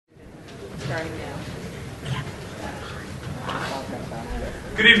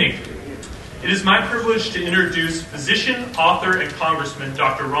Good evening. It is my privilege to introduce physician, author, and congressman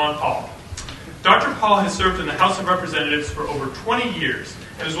Dr. Ron Paul. Dr. Paul has served in the House of Representatives for over 20 years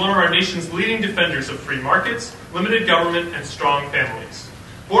and is one of our nation's leading defenders of free markets, limited government, and strong families.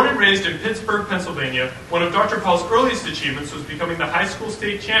 Born and raised in Pittsburgh, Pennsylvania, one of Dr. Paul's earliest achievements was becoming the high school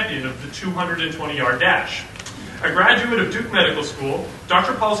state champion of the 220-yard dash. A graduate of Duke Medical School,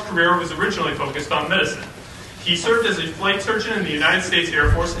 Dr. Paul's career was originally focused on medicine. He served as a flight surgeon in the United States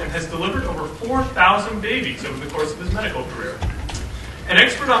Air Force and has delivered over 4,000 babies over the course of his medical career. An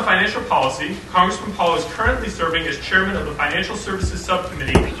expert on financial policy, Congressman Paul is currently serving as chairman of the Financial Services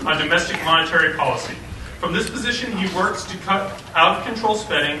Subcommittee on Domestic Monetary Policy. From this position, he works to cut out-of-control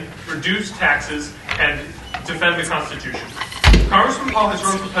spending, reduce taxes, and defend the Constitution. Congressman Paul has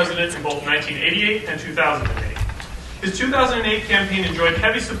run for president in both 1988 and 2008. His 2008 campaign enjoyed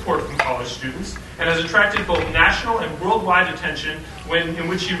heavy support from college students and has attracted both national and worldwide attention in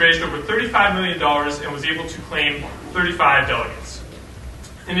which he raised over $35 million and was able to claim 35 delegates.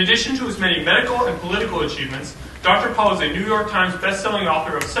 In addition to his many medical and political achievements, Dr. Paul is a New York Times best-selling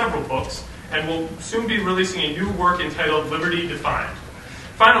author of several books and will soon be releasing a new work entitled Liberty Defined.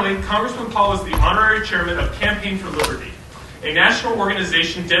 Finally, Congressman Paul is the honorary chairman of Campaign for Liberty, a national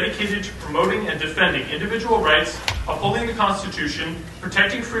organization dedicated to promoting and defending individual rights, upholding the Constitution,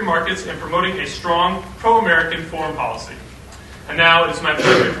 protecting free markets, and promoting a strong, pro-American foreign policy. And now it is my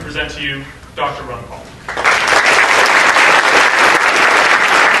pleasure to present to you Dr. Ron Paul.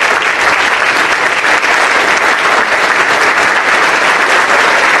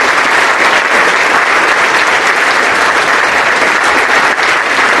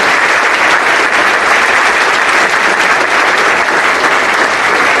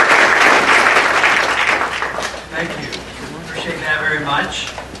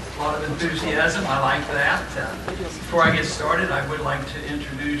 Enthusiasm, I like that. Before I get started, I would like to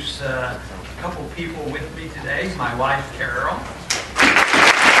introduce a couple people with me today. My wife, Carol.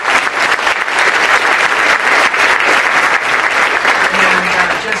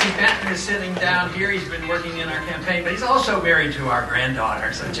 And Jesse Benton is sitting down here. He's been working in our campaign, but he's also married to our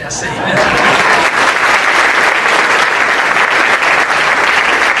granddaughter, so Jesse.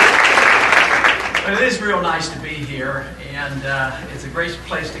 But it is real nice to be here, and it's a great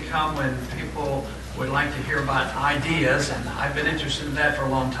place to come when people would like to hear about ideas, and I've been interested in that for a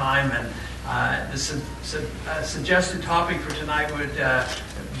long time, and the suggested topic for tonight would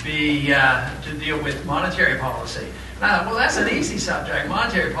be to deal with monetary policy. Well, that's an easy subject.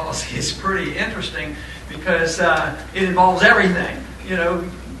 Monetary policy is pretty interesting because it involves everything. You know,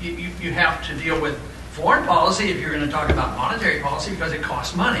 you have to deal with foreign policy if you're going to talk about monetary policy because it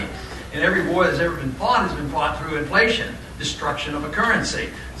costs money. And every war that's ever been fought has been fought through inflation, destruction of a currency.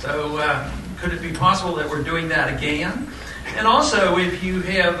 So could it be possible that we're doing that again? And also, if you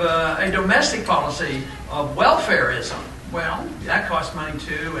have a domestic policy of welfareism, well, that costs money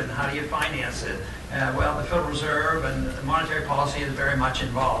too, and how do you finance it? Well, the Federal Reserve and the monetary policy is very much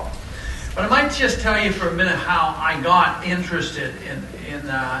involved. But I might just tell you for a minute how I got interested in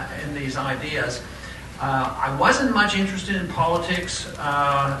these ideas. I wasn't much interested in politics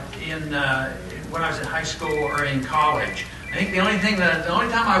when I was in high school or in college. I think the only time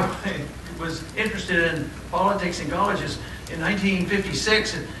I was interested in politics in college is in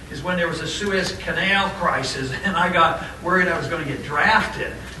 1956 is when there was a Suez Canal crisis, and I got worried I was going to get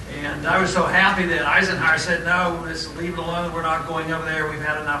drafted. And I was so happy that Eisenhower said, no, let's leave it alone. We're not going over there. We've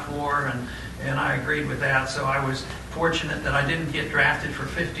had enough war. And I agreed with that. So I was fortunate that I didn't get drafted for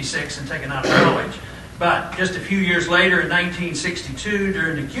 56 and taken out of college. But just a few years later, in 1962,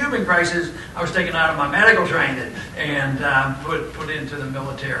 during the Cuban crisis, I was taken out of my medical training and put into the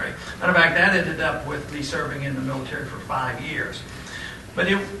military. Matter of fact, that ended up with me serving in the military for 5 years. But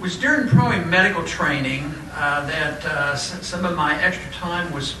it was during probably medical training that some of my extra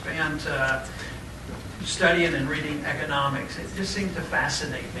time was spent studying and reading economics. It just seemed to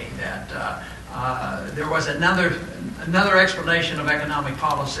fascinate me that there was another explanation of economic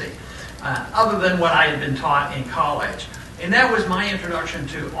policy. Other than what I had been taught in college. And that was my introduction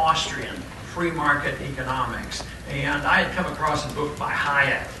to Austrian free market economics. And I had come across a book by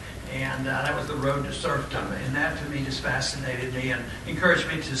Hayek, and that was The Road to Serfdom. And that to me just fascinated me and encouraged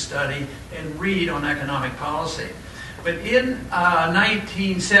me to study and read on economic policy. But in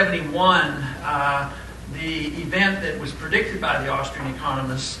 1971, the event that was predicted by the Austrian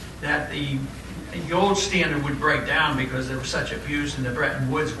economists that the gold standard would break down because there was such abuse and the Bretton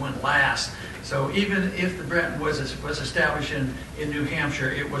Woods wouldn't last. So even if the Bretton Woods was established in New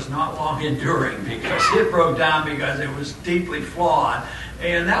Hampshire, it was not long enduring because it broke down because it was deeply flawed.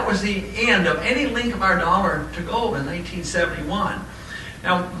 And that was the end of any link of our dollar to gold in 1971.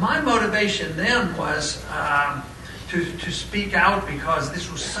 Now, my motivation then was to speak out because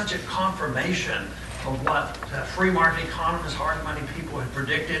this was such a confirmation of what free market economists, hard money people had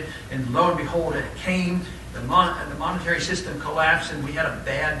predicted. And lo and behold, it came. The monetary system collapsed, and we had a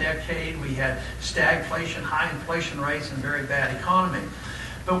bad decade. We had stagflation, high inflation rates, and very bad economy.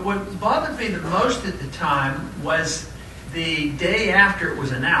 But what bothered me the most at the time was the day after it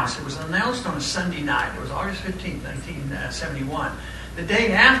was announced. It was announced on a Sunday night. It was August 15th, 1971. The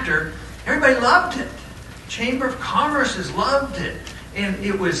day after, everybody loved it. Chamber of Commerce's loved it. And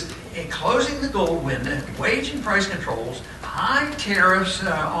it was closing the gold window, wage and price controls, high tariffs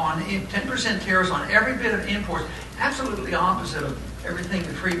on 10% tariffs on every bit of imports, absolutely opposite of everything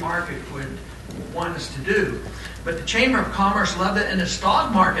the free market would want us to do. But the Chamber of Commerce loved it, and the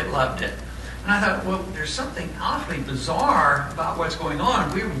stock market loved it. And I thought, well, there's something awfully bizarre about what's going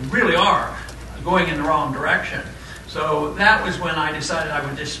on. We really are going in the wrong direction. So that was when I decided I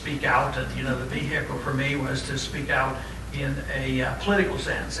would just speak out. And, the vehicle for me was to speak out in a political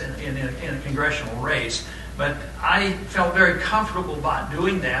sense, in a congressional race. But I felt very comfortable about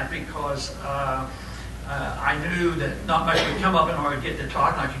doing that because I knew that not much would come up in order to get to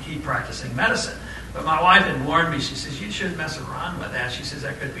talk, and I could keep practicing medicine. But my wife had warned me. She says, you shouldn't mess around with that. She says,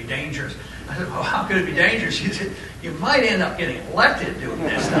 that could be dangerous. I said, well, how could it be dangerous? She said, you might end up getting elected doing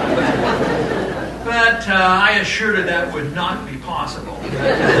this stuff. But I assured her that would not be possible.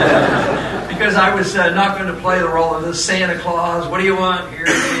 Because I was not going to play the role of the Santa Claus. What do you want? Here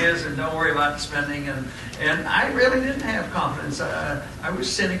it is, and don't worry about spending. And I really didn't have confidence. I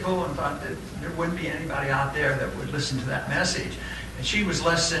was cynical and thought that there wouldn't be anybody out there that would listen to that message. And she was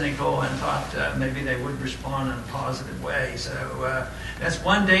less cynical and thought maybe they would respond in a positive way. So that's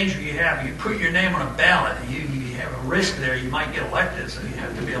one danger you have. You put your name on a ballot, and you have a risk there. You might get elected, so you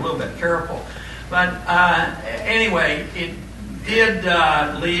have to be a little bit careful. But anyway, it did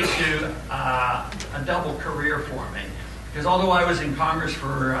lead to a double career for me. Because although I was in Congress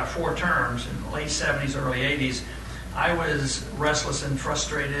for 4 terms in the late 70s, early 80s, I was restless and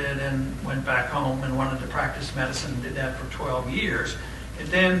frustrated and went back home and wanted to practice medicine and did that for 12 years. And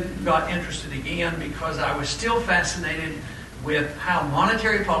then got interested again because I was still fascinated with how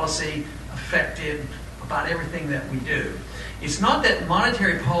monetary policy affected about everything that we do. It's not that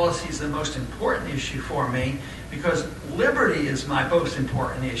monetary policy is the most important issue for me, because liberty is my most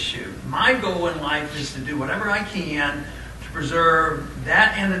important issue. My goal in life is to do whatever I can to preserve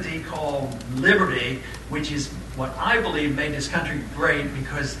that entity called liberty, which is what I believe made this country great,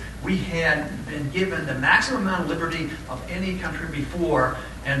 because we had been given the maximum amount of liberty of any country before.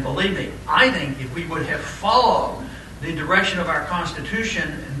 And believe me, I think if we would have followed the direction of our Constitution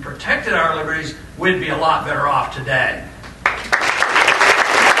and protected our liberties, we'd be a lot better off today.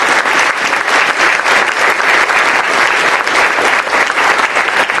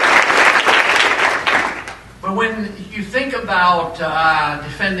 But when you think about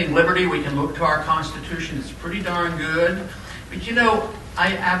defending liberty, we can look to our Constitution. It's pretty darn good. But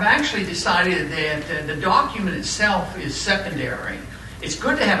I've actually decided that the document itself is secondary. It's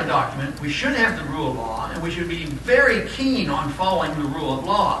good to have a document. We should have the rule of law, and we should be very keen on following the rule of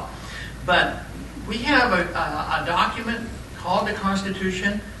law. But we have a document called the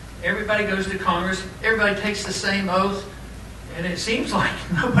Constitution. Everybody goes to Congress. Everybody takes the same oath. And it seems like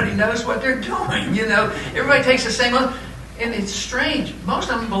nobody knows what they're doing. Everybody takes the same oath. And it's strange.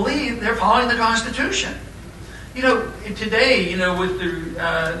 Most of them believe they're following the Constitution. Today, with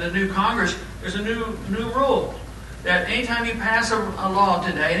the new Congress, there's a new rule that anytime you pass a law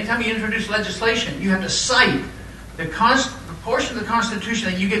today, anytime you introduce legislation, you have to cite the portion of the Constitution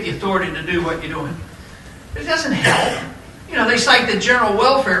that you get the authority to do what you're doing. It doesn't help. They cite the General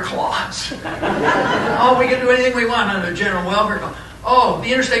Welfare Clause. Oh, we can do anything we want under the General Welfare Clause. Oh,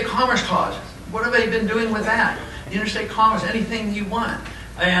 the Interstate Commerce Clause. What have they been doing with that? The Interstate Commerce, anything you want.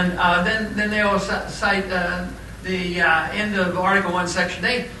 And then they all cite the end of Article 1, Section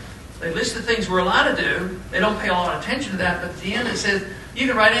 8. They list the things we're allowed to do. They don't pay a lot of attention to that, but at the end it says, you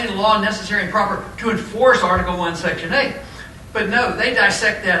can write any law necessary and proper to enforce Article 1, Section 8. But no, they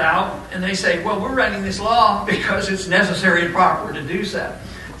dissect that out, and they say, well, we're writing this law because it's necessary and proper to do so.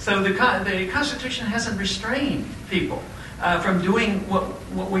 So the Constitution hasn't restrained people from doing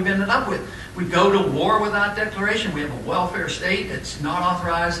what we've ended up with. We go to war without declaration. We have a welfare state that's not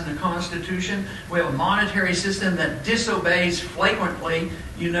authorized in the Constitution. We have a monetary system that disobeys flagrantly,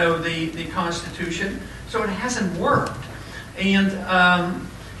 the Constitution. So it hasn't worked. And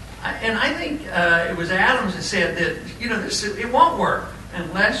I think it was Adams that said that it won't work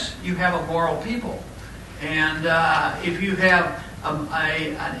unless you have a moral people. And if you have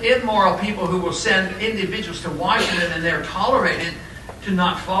an immoral people who will send individuals to Washington and they're tolerated to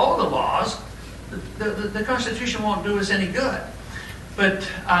not follow the laws, the Constitution won't do us any good. But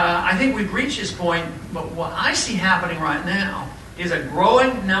I think we've reached this point. But what I see happening right now is a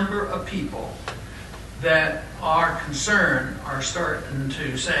growing number of people that are concerned are starting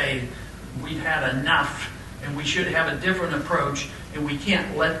to say we've had enough and we should have a different approach, and we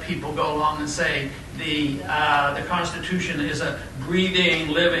can't let people go along and say the Constitution is a breathing,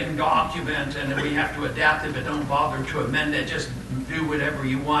 living document and we have to adapt it, but don't bother to amend it. Just do whatever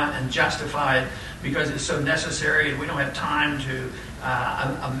you want and justify it because it's so necessary and we don't have time to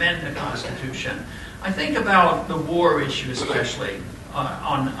amend the Constitution. I think about the war issue especially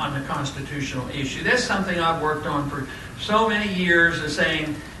on the constitutional issue. That's something I've worked on for so many years, of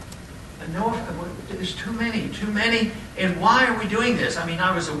saying, no, there's too many, and why are we doing this? I mean,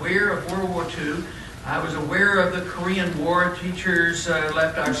 I was aware of World War II. I was aware of the Korean War. Teachers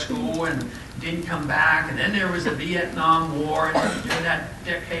left our school and didn't come back, and then there was the Vietnam War, and during that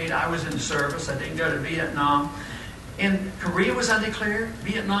decade I was in service. I didn't go to Vietnam. And Korea was undeclared,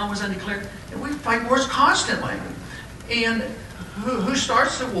 Vietnam was undeclared, and we fight wars constantly. And who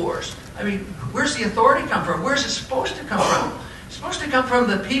starts the wars? I mean, where's the authority come from? Where's it supposed to come from? It's supposed to come from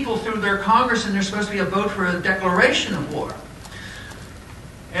the people through their Congress, and there's supposed to be a vote for a declaration of war.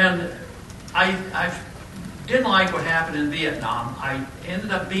 And I didn't like what happened in Vietnam. I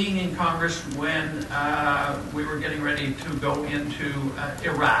ended up being in Congress when we were getting ready to go into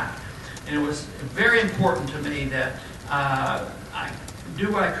Iraq. And it was very important to me that I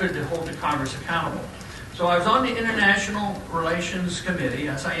do what I could to hold the Congress accountable. So I was on the International Relations Committee,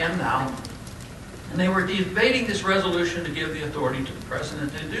 as I am now, and they were debating this resolution to give the authority to the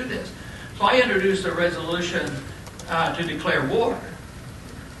President to do this. So I introduced a resolution to declare war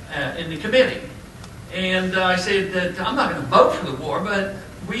in the committee. And I said that I'm not going to vote for the war, but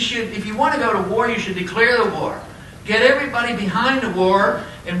we should, if you want to go to war, you should declare the war. Get everybody behind the war,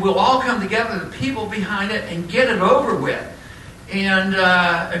 and we'll all come together, the people behind it, and get it over with. And,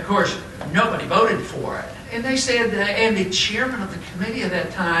 of course, nobody voted for it. And they said, and the chairman of the committee at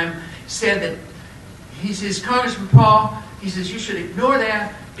that time said that, he says, Congressman Paul, he says, you should ignore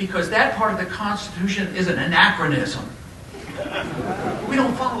that because that part of the Constitution is an anachronism. We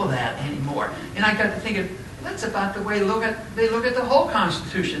don't follow that anymore. And I got to thinking, that's about the way they look at the whole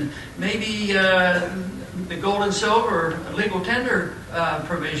Constitution. Maybe the gold and silver legal tender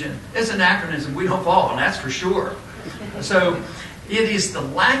provision is anachronism. We don't follow, and that's for sure. So it is the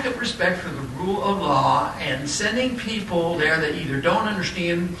lack of respect for the rule of law and sending people there that either don't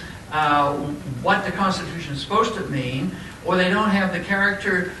understand what the Constitution is supposed to mean, or they don't have the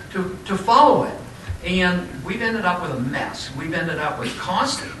character to follow it. And we've ended up with a mess. We've ended up with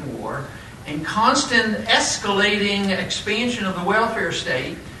constant war and constant escalating expansion of the welfare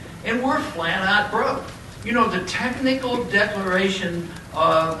state, and we're flat out broke. You know, the technical declaration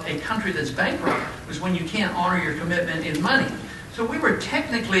of a country that's bankrupt was when you can't honor your commitment in money. So we were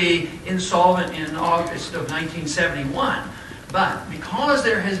technically insolvent in August of 1971. But because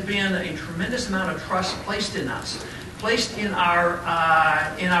there has been a tremendous amount of trust placed in us, placed in our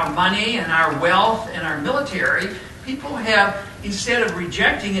money and our wealth and our military, people have, instead of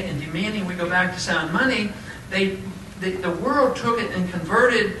rejecting it and demanding we go back to sound money, the world took it and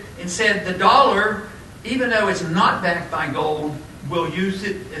converted and said the dollar, even though it's not backed by gold, will use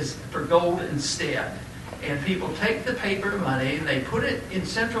it as for gold instead. And people take the paper money, they put it in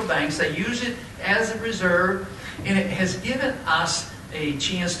central banks, they use it as a reserve, and it has given us a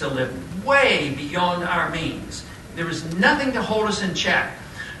chance to live way beyond our means. There is nothing to hold us in check.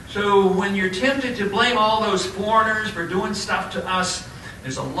 So when you're tempted to blame all those foreigners for doing stuff to us,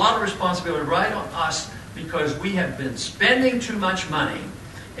 there's a lot of responsibility right on us because we have been spending too much money.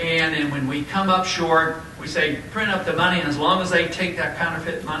 And when we come up short, we say, print up the money, and as long as they take that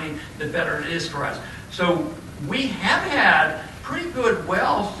counterfeit money, the better it is for us. So we have had pretty good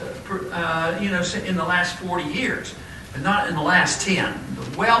wealth, in the last 40 years, but not in the last 10.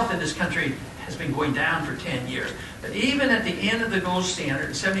 The wealth in this country has been going down for 10 years. But even at the end of the gold standard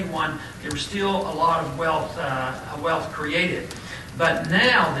in 71, there was still a lot of wealth created. But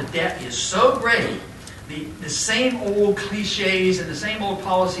now the debt is so great, the same old cliches and the same old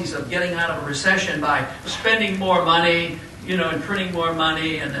policies of getting out of a recession by spending more money, and printing more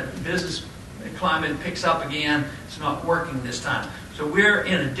money, and the business climate picks up again. It's not working this time. So we're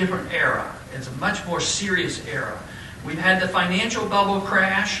in a different era. It's a much more serious era. We've had the financial bubble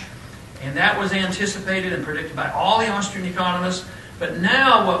crash, and that was anticipated and predicted by all the Austrian economists. But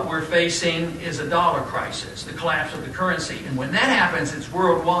now what we're facing is a dollar crisis, the collapse of the currency. And when that happens, it's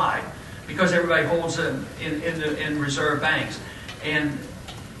worldwide because everybody holds them in reserve banks. And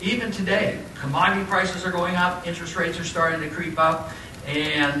even today, commodity prices are going up, interest rates are starting to creep up,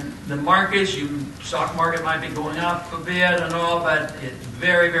 and the markets, stock market might be going up a bit and all, but it's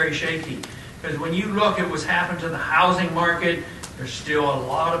very, very shaky. Because when you look at what's happened to the housing market, there's still a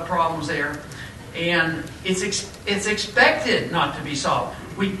lot of problems there. And it's expected not to be solved.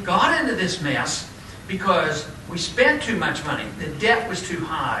 We got into this mess because we spent too much money. The debt was too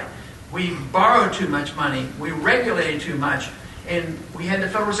high. We borrowed too much money. We regulated too much. And we had the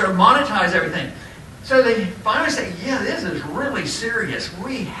Federal Reserve monetize everything. So they finally say, yeah, this is really serious.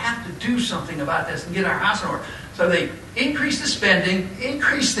 We have to do something about this and get our house in order. So they increased the spending,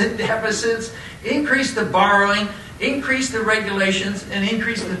 increased the deficits, increased the borrowing, increased the regulations, and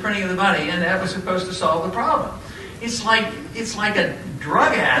increased the printing of the money. And that was supposed to solve the problem. It's like a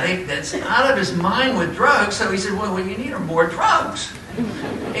drug addict that's out of his mind with drugs. So he said, well, what you need are more drugs.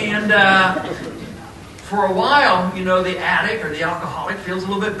 And for a while, the addict or the alcoholic feels a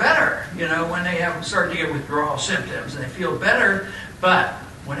little bit better, when they start to get withdrawal symptoms and they feel better. But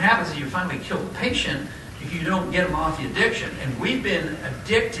what happens is you finally kill the patient if you don't get them off the addiction. And we've been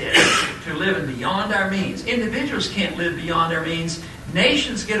addicted to living beyond our means. Individuals can't live beyond their means.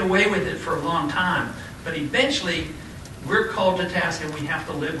 Nations get away with it for a long time. But eventually, we're called to task and we have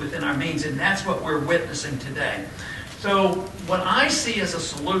to live within our means. And that's what we're witnessing today. So what I see as a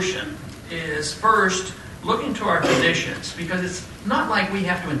solution is first looking to our traditions, because it's not like we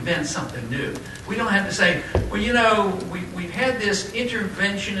have to invent something new. We don't have to say, well, we've had this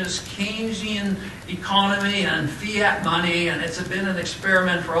interventionist Keynesian economy and fiat money, and it's been an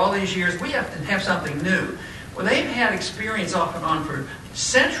experiment for all these years. We have to have something new. Well, they've had experience off and on for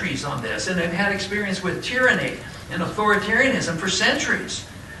centuries on this, and they've had experience with tyranny and authoritarianism for centuries.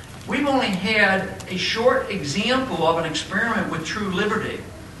 We've only had a short example of an experiment with true liberty.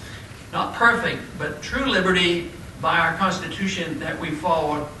 Not perfect, but true liberty by our Constitution that we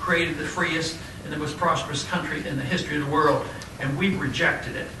followed created the freest and the most prosperous country in the history of the world, and we've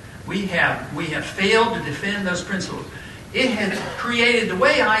rejected it. We have failed to defend those principles. It has created, the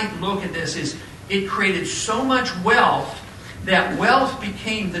way I look at this is, it created so much wealth that wealth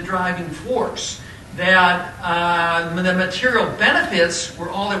became the driving force. That the material benefits were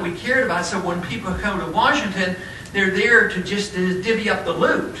all that we cared about. So when people come to Washington, they're there to just divvy up the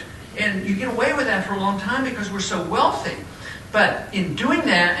loot. And you get away with that for a long time because we're so wealthy. But in doing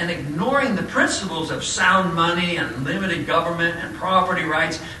that and ignoring the principles of sound money and limited government and property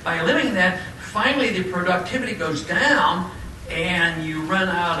rights, by eliminating that, finally the productivity goes down and you run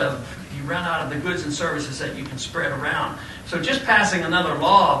out of the goods and services that you can spread around. So just passing another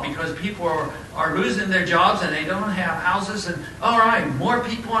law because people are losing their jobs and they don't have houses, and all right, more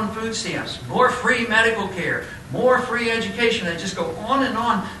people on food stamps, more free medical care, more free education. They just go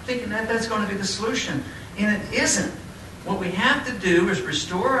on thinking that that's going to be the solution. And it isn't. What we have to do is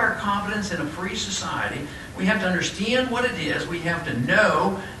restore our confidence in a free society. We have to understand what it is. We have to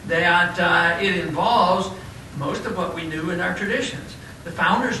know that it involves most of what we knew in our traditions. The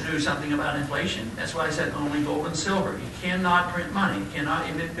founders knew something about inflation. That's why I said only gold and silver. You cannot print money. You cannot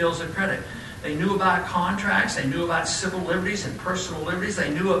emit bills of credit. They knew about contracts. They knew about civil liberties and personal liberties.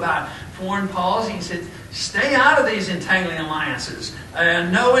 They knew about foreign policy. He said, stay out of these entangling alliances.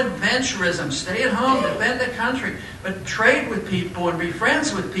 No adventurism. Stay at home. Defend the country. But trade with people and be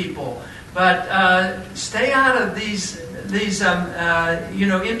friends with people. But stay out of these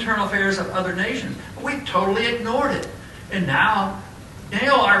internal affairs of other nations. But we totally ignored it. And now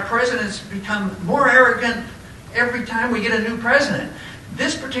our presidents become more arrogant every time we get a new president.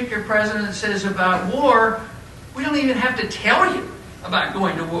 This particular president says about war, we don't even have to tell you about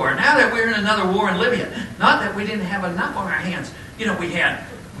going to war. Now that we're in another war in Libya, not that we didn't have enough on our hands. We had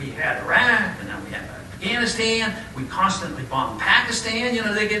Iraq, and then we had Afghanistan. We constantly bomb Pakistan.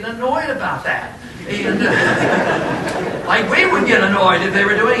 They get annoyed about that. And like we would get annoyed if they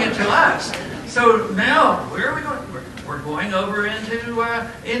were doing it to us. So now, where are we going? We're going over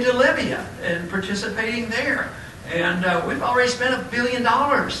into Libya and participating there. And we've already spent $1 billion in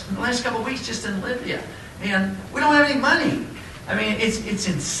the last couple of weeks just in Libya. And we don't have any money. I mean, it's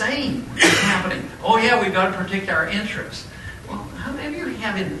insane what's happening. Oh, yeah, we've got to protect our interests. Well, how many of you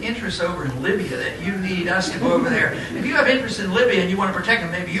have an interest over in Libya that you need us to go over there? If you have interest in Libya and you want to protect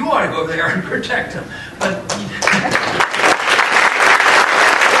them, maybe you ought to go over there and protect them.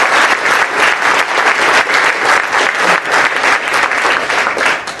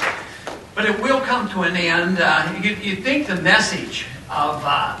 But it will come to an end. You'd think the message of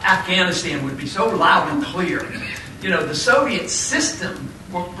Afghanistan would be so loud and clear. The Soviet system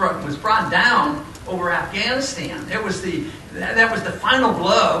was brought down over Afghanistan. That was the final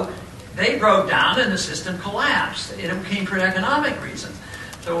blow. they broke down and the system collapsed. And it came for economic reasons.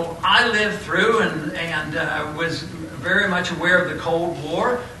 So I lived through and was very much aware of the Cold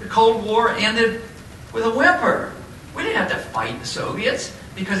War. The Cold War ended with a whimper. We didn't have to fight the Soviets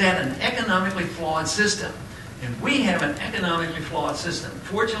because they had an economically flawed system. And we have an economically flawed system.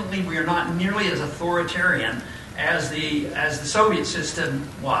 Fortunately, we are not nearly as authoritarian as the Soviet system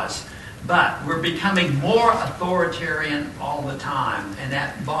was. But we're becoming more authoritarian all the time, and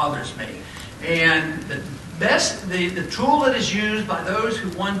that bothers me. And the tool that is used by those who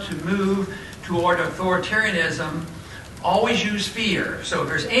want to move toward authoritarianism always use fear. So if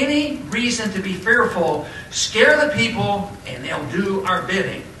there's any reason to be fearful, scare the people and they'll do our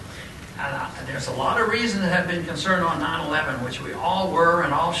bidding. There's a lot of reasons that have been concerned on 9/11, which we all were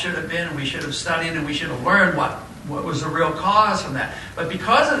and all should have been, and we should have studied and we should have learned what was the real cause from that. But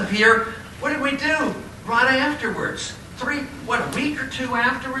because of the fear, what did we do right afterwards? A week or two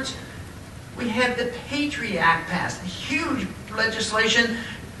afterwards, we had the Patriot Act passed, a huge legislation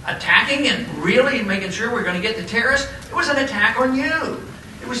attacking and really making sure we're going to get the terrorists. It was an attack on you.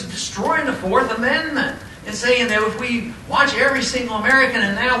 It was destroying the Fourth Amendment and saying that if we watch every single American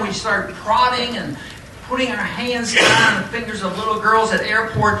and now we start prodding and putting our hands down on the fingers of little girls at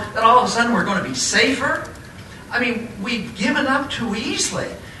airport, that all of a sudden we're going to be safer. I mean, we've given up too easily.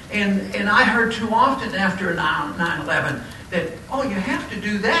 And I heard too often after 9/11 that, oh, you have to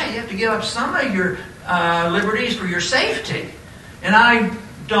do that. You have to give up some of your liberties for your safety. And I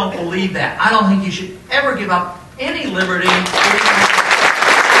don't believe that. I don't think you should ever give up any liberty.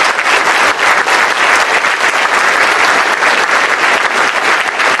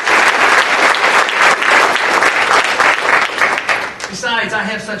 Besides, I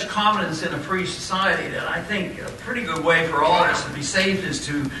have such confidence in a free society that I think a pretty good way for all of us to be safe is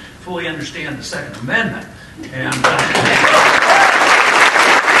to fully understand the Second Amendment. And but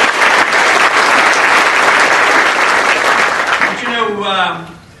you know,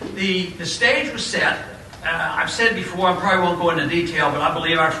 the stage was set. I've said before, I probably won't go into detail, but I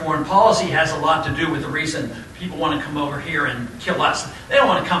believe our foreign policy has a lot to do with the reason people want to come over here and kill us. They don't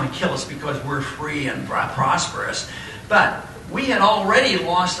want to come and kill us because we're free and prosperous. But we had already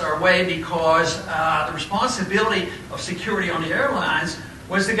lost our way because the responsibility of security on the airlines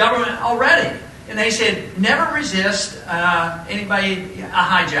was the government already. And they said, never resist anybody, a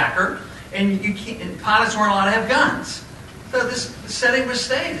hijacker, and pilots weren't allowed to have guns. So this setting was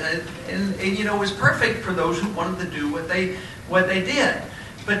stayed, and you know, it was perfect for those who wanted to do what they did.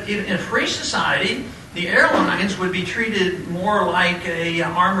 But in a free society, the airlines would be treated more like a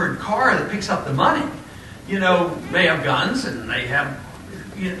armored car that picks up the money. You know, they have guns and they have,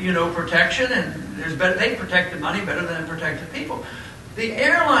 you know, protection, and they protect the money better than they protect the people. The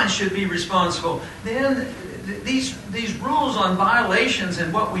airlines should be responsible. Then these rules on violations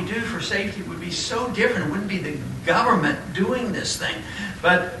and what we do for safety would be so different. It wouldn't be the government doing this thing.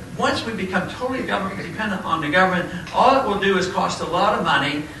 But once we become totally dependent on the government, all it will do is cost a lot of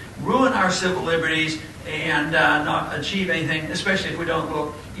money, ruin our civil liberties, and not achieve anything, especially if we don't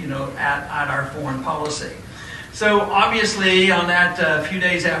look, you know, at our foreign policy. So obviously on that few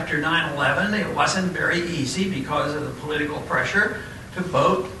days after 9/11, it wasn't very easy because of the political pressure to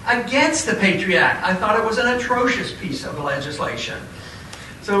vote against the Patriot Act. I thought it was an atrocious piece of legislation.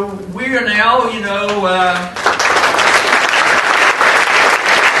 So we are now, you know,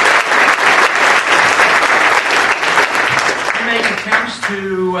 we make attempts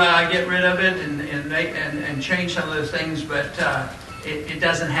to get rid of it and change some of those things, but it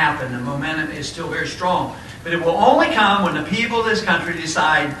doesn't happen. The momentum is still very strong. But it will only come when the people of this country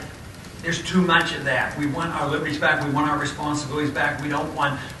decide there's too much of that. We want our liberties back. We want our responsibilities back. We don't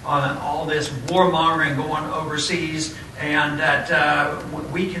want all this warmongering going overseas, and that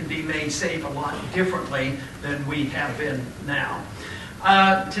we can be made safe a lot differently than we have been now.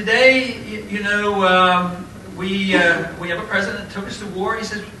 Today, you know, we have a president that took us to war. He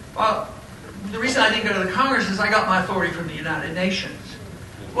says, well, the reason I didn't go to the Congress is I got my authority from the United Nations.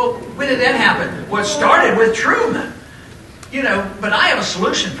 Well, when did that happen? Well, it started with Truman. You know, but I have a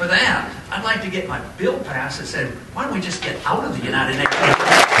solution for that. I'd like to get my bill passed that said, why don't we just get out of the United Nations?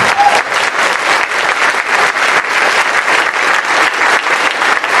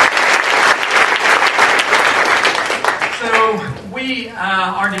 So we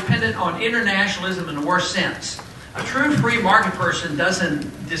are dependent on internationalism in the worst sense. A true free market person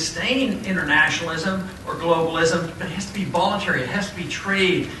doesn't disdain internationalism or globalism, but it has to be voluntary. It has to be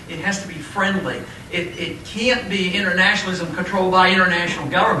trade. It has to be friendly. It can't be internationalism controlled by international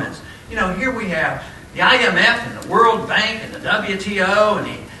governments. You know, here we have the IMF and the World Bank and the WTO and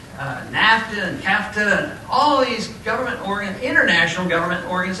NAFTA and CAFTA and all these international government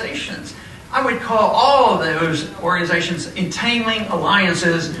organizations. I would call all of those organizations entangling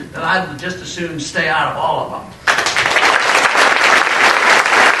alliances that I'd just as soon stay out of all of them.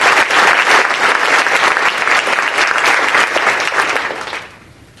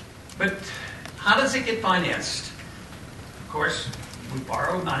 But how does it get financed? Of course, we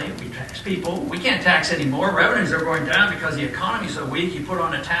borrow money, we tax people. We can't tax anymore. Revenues are going down because the economy is so weak. You put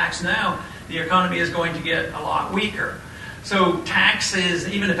on a tax now, the economy is going to get a lot weaker. So taxes,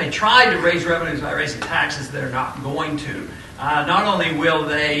 even if they tried to raise revenues by raising taxes, they're not going to. Not only will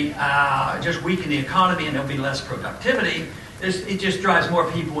they just weaken the economy and there'll be less productivity, it just drives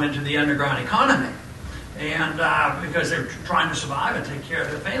more people into the underground economy. And because they're trying to survive and take care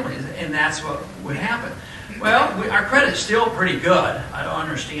of their families, and that's what would happen. Well, our credit's still pretty good. I don't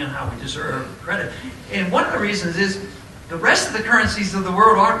understand how we deserve credit. And one of the reasons is the rest of the currencies of the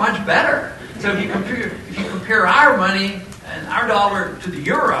world aren't much better. So if you compare our money and our dollar to the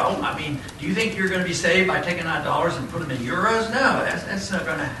euro, I mean, do you think you're going to be saved by taking out dollars and put them in euros? No, that's not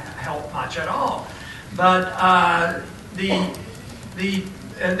going to help much at all. But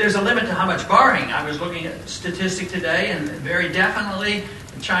there's a limit to how much borrowing. I was looking at statistics today, and very definitely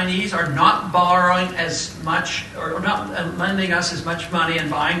the Chinese are not borrowing as much, or not lending us as much money and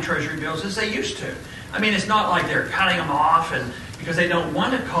buying treasury bills as they used to. I mean, it's not like they're cutting them off and because they don't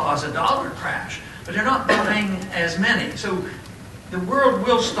want to cause a dollar crash, but they're not buying as many. So the world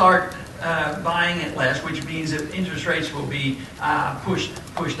will start buying it less, which means that interest rates will be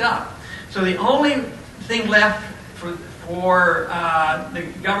pushed up. So the only thing left for the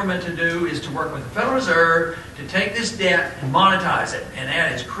government to do is to work with the Federal Reserve to take this debt and monetize it, and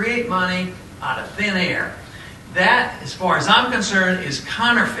that is create money out of thin air. That, as far as I'm concerned, is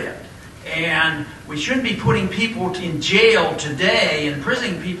counterfeit. And we shouldn't be putting people in jail today,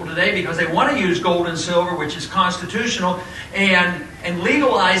 imprisoning people today because they want to use gold and silver, which is constitutional, and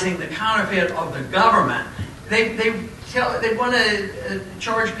legalizing the counterfeit of the government. They want to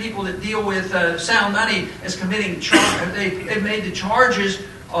charge people that deal with sound money as committing they've made the charges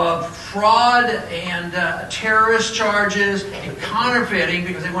of fraud and terrorist charges and counterfeiting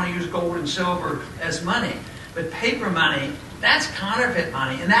because they want to use gold and silver as money. But paper money, that's counterfeit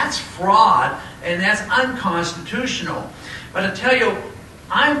money, and that's fraud, and that's unconstitutional. But I tell you,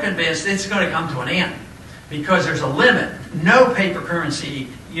 I'm convinced it's going to come to an end because there's a limit. No paper currency,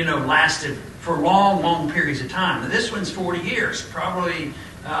 lasted for long, long periods of time. Now, this one's 40 years, probably,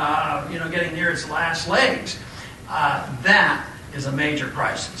 getting near its last legs. That is a major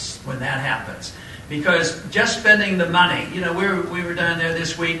crisis when that happens. Because just spending the money, we were down there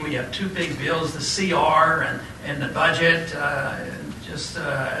this week. We have two big bills, the CR and the budget. Just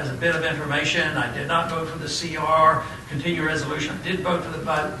as a bit of information, I did not vote for the CR, continuing resolution. I did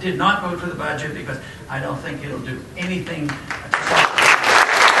not vote for the budget because I don't think it'll do anything.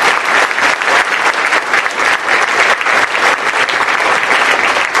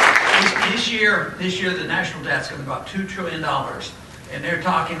 This year, the national debt's going to go up $2 trillion, and they're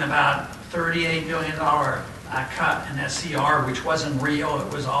talking about $38 billion cut in SCR, which wasn't real.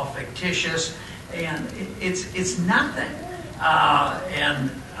 It was all fictitious, and it's nothing.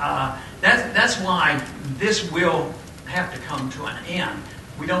 That's why this will have to come to an end.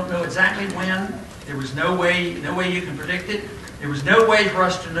 We don't know exactly when. There was no way you can predict it. There was no way for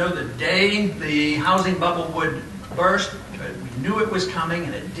us to know the day the housing bubble would burst. But we knew it was coming,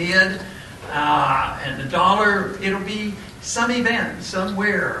 and it did. And the dollar, it'll be some event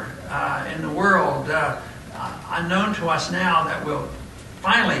somewhere in the world unknown to us now that will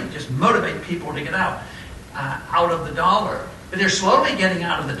finally just motivate people to get out of the dollar. But they're slowly getting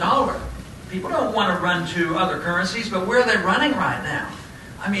out of the dollar. People don't want to run to other currencies, but where are they running right now?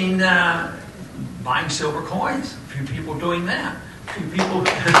 I mean, buying silver coins. A few people doing that. A few people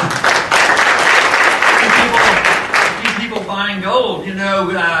buying gold.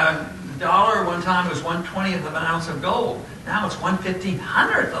 The dollar one time was 1/20th of an ounce of gold. Now it's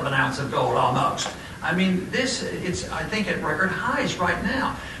 1/1500th of an ounce of gold almost. I mean, it's I think at record highs right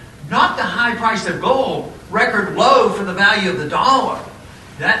now. Not the high price of gold, record low for the value of the dollar.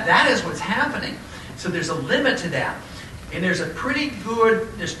 That is what's happening. So there's a limit to that. And there's pretty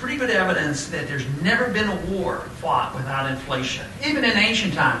good evidence that there's never been a war fought without inflation, even in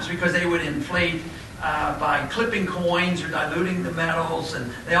ancient times, because they would inflate by clipping coins or diluting the metals,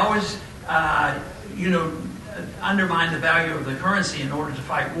 and they always, undermine the value of the currency in order to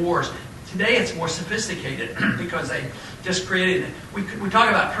fight wars. Today it's more sophisticated because they just created it. We talk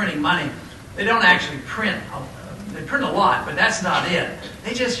about printing money. They don't actually print. They print a lot, but that's not it.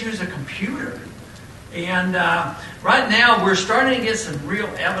 They just use a computer. And Right now, we're starting to get some real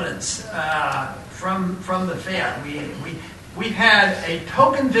evidence from the Fed. We've had a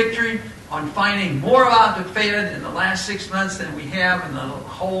token victory on finding more about the Fed in the last 6 months than we have in the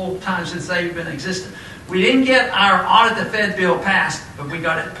whole time since they've been existing. We didn't get our audit the Fed bill passed, but we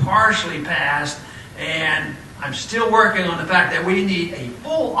got it partially passed, and I'm still working on the fact that we need a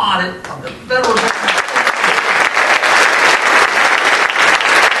full audit of the Federal Reserve.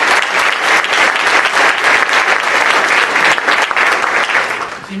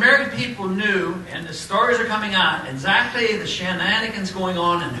 The American people knew, and the stories are coming out, exactly the shenanigans going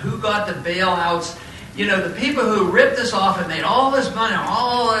on and who got the bailouts. You know, the people who ripped us off and made all this money,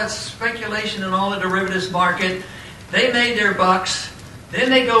 all that speculation and all the derivatives market, they made their bucks, then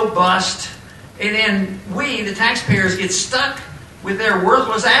they go bust, and then we, the taxpayers, get stuck with their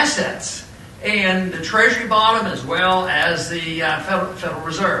worthless assets. And the Treasury bought them as well as the Federal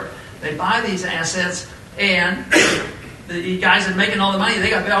Reserve. They buy these assets, and the guys that are making all the money, they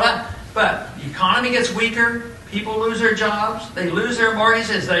got bailed out. But the economy gets weaker, people lose their jobs, they lose their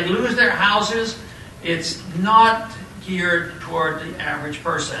mortgages, they lose their houses. It's not geared toward the average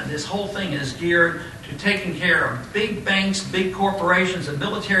person. This whole thing is geared to taking care of big banks, big corporations, the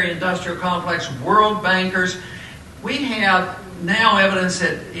military-industrial complex, world bankers. We have now evidence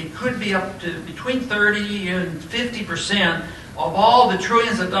that it could be up to between 30 and 50% of all the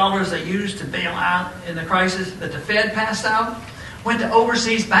trillions of dollars they used to bail out in the crisis that the Fed passed out went to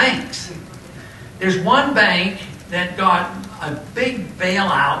overseas banks. There's one bank that got a big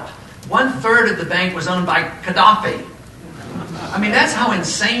bailout. 1/3 of the bank was owned by Gaddafi. I mean, that's how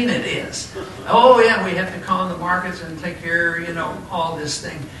insane it is. Oh, yeah, we have to calm the markets and take care, all this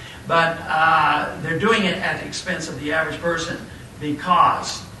thing. But they're doing it at the expense of the average person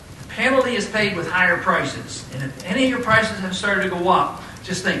because the penalty is paid with higher prices. And if any of your prices have started to go up,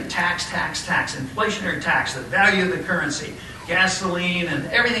 just think tax, inflationary tax, the value of the currency, gasoline, and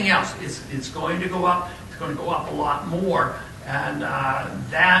everything else. It's going to go up. It's going to go up a lot more. And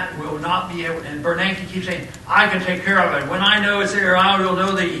that will not be able, and Bernanke keeps saying, I can take care of it. When I know it's there, I will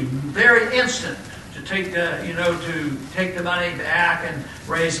know the very instant to take the money back and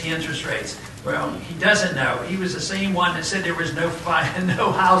raise the interest rates. Well, he doesn't know. He was the same one that said there was no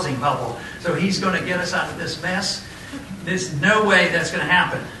housing bubble. So he's going to get us out of this mess. There's no way that's going to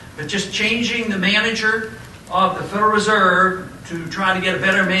happen. But just changing the manager of the Federal Reserve to try to get a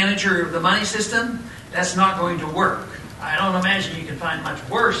better manager of the money system, that's not going to work. I don't imagine you can find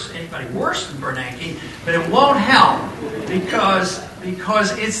anybody worse than Bernanke, but it won't help because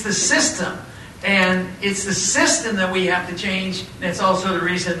it's the system. And it's the system that we have to change. And it's also the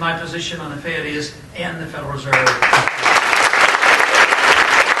reason my position on the Fed is, and the Federal Reserve.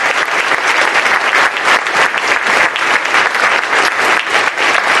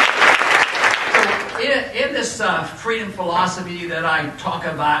 In this freedom philosophy that I talk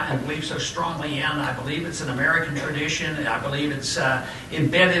about and believe so strongly in, I believe it's an American tradition. I believe it's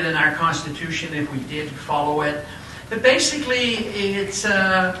embedded in our Constitution if we did follow it. But basically, it's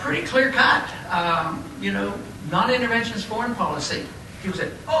pretty clear-cut. Non-interventionist foreign policy. People say,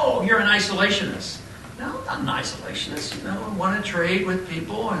 oh, you're an isolationist. No, I'm not an isolationist. I want to trade with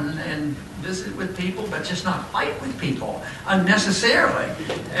people and visit with people, but just not fight with people unnecessarily.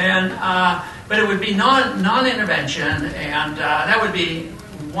 And but it would be non-intervention, and that would be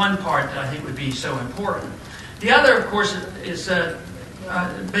one part that I think would be so important. The other, of course, is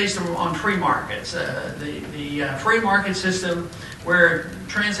based on free markets. The free market system where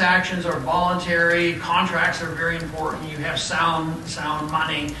transactions are voluntary, contracts are very important, you have sound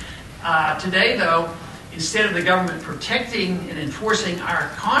money. Today, though, instead of the government protecting and enforcing our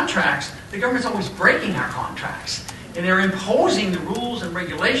contracts, the government's always breaking our contracts. And they're imposing the rules and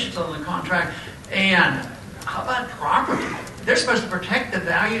regulations on the contract. And how about property? They're supposed to protect the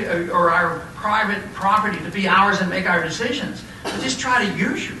value or our private property to be ours and make our decisions. But just try to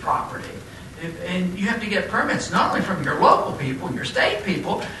use your property. And you have to get permits, not only from your local people, your state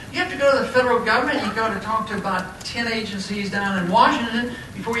people. You have to go to the federal government. You've got to talk to about 10 agencies down in Washington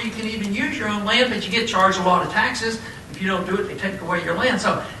before you can even use your own land, but you get charged a lot of taxes. If you don't do it, they take away your land.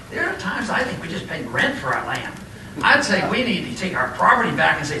 So there are times I think we just pay rent for our land. I'd say we need to take our property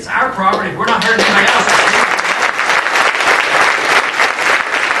back and say it's our property. We're not hurting anybody else.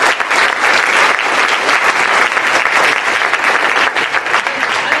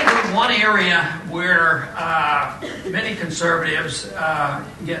 One area where many conservatives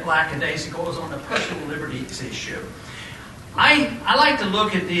get lackadaisical is on the personal liberties issue. I like to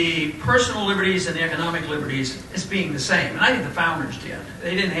look at the personal liberties and the economic liberties as being the same, and I think the founders did.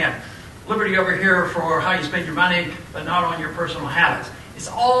 They didn't have liberty over here for how you spend your money, but not on your personal habits. It's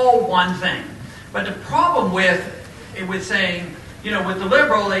all one thing. But the problem with with saying, with the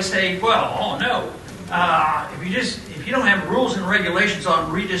liberal, they say, well, oh no, if you don't have rules and regulations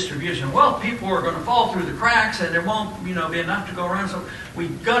on redistribution, well, people are going to fall through the cracks and there won't, be enough to go around. So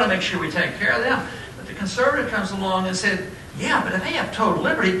we've got to make sure we take care of them. But the conservative comes along and said, yeah, but if they have total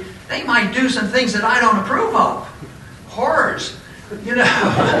liberty, they might do some things that I don't approve of. Horrors,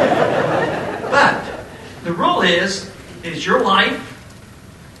 But the rule is your life.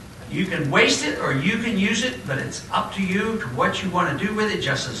 You can waste it or you can use it, but it's up to you to what you want to do with it,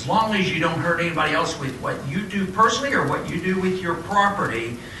 just as long as you don't hurt anybody else with what you do personally or what you do with your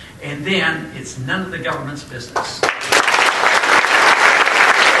property, and then it's none of the government's business.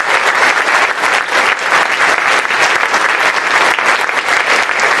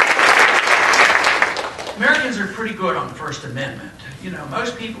 Americans are pretty good on the First Amendment.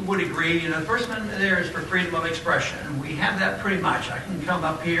 Most people would agree, the First Amendment there is for freedom of expression. And we have that pretty much. I can come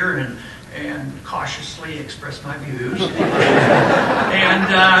up here and cautiously express my views.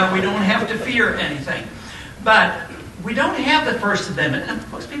 And we don't have to fear anything. But we don't have the First Amendment,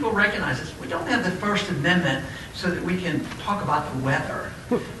 and most people recognize this, we don't have the First Amendment so that we can talk about the weather.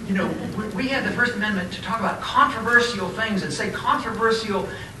 We have the First Amendment to talk about controversial things and say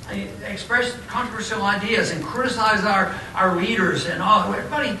express controversial ideas and criticize our leaders and all.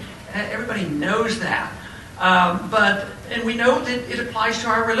 Everybody knows that. And we know that it applies to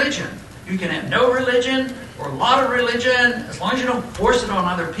our religion. You can have no religion or a lot of religion, as long as you don't force it on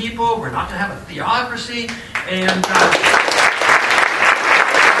other people. We're not going to have a theocracy. And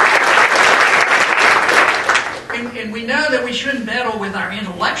we know that we shouldn't meddle with our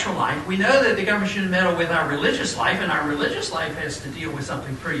intellectual life. We know that the government shouldn't meddle with our religious life, and our religious life has to deal with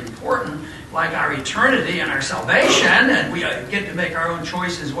something pretty important, like our eternity and our salvation, and we get to make our own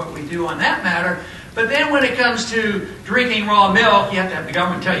choices what we do on that matter. But then when it comes to drinking raw milk, you have to have the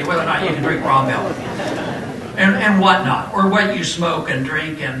government tell you whether or not you can drink raw milk, and whatnot, or what you smoke and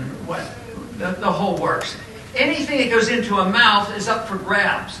drink and what the whole works. Anything that goes into a mouth is up for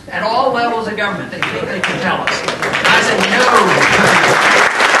grabs at all levels of government. They think they can tell us. And I said, no.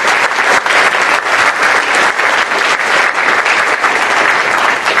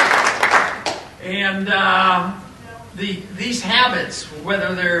 And these habits,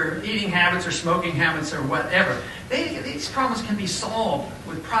 whether they're eating habits or smoking habits or whatever, these problems can be solved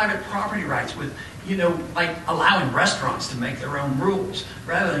with private property rights, with like allowing restaurants to make their own rules,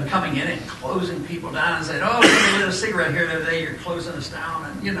 rather than coming in and closing people down and saying, oh, you lit a cigarette here today, you're closing us down,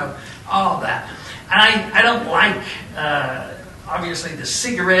 and all that. And I don't like, obviously, the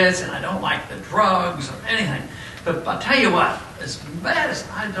cigarettes, and I don't like the drugs or anything. But I'll tell you what, as bad as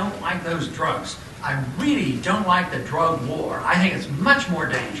I don't like those drugs, I really don't like the drug war. I think it's much more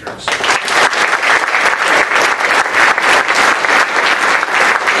dangerous.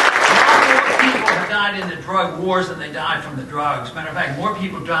 Died in the drug wars than they died from the drugs. Matter of fact, more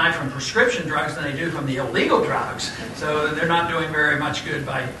people die from prescription drugs than they do from the illegal drugs. So they're not doing very much good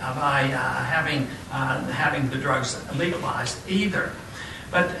by having the drugs legalized either.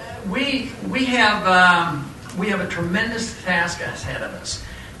 But we have a tremendous task ahead of us,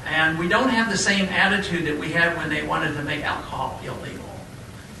 and we don't have the same attitude that we had when they wanted to make alcohol illegal.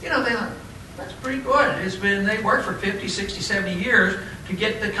 They thought, that's pretty good. They worked for 50, 60, 70 years to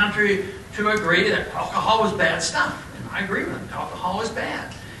get the country to agree that alcohol was bad stuff. And I agree with them. Alcohol is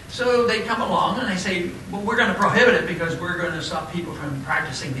bad. So they come along and they say, well, we're going to prohibit it because we're going to stop people from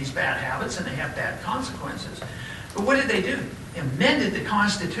practicing these bad habits, and they have bad consequences. But what did they do? They amended the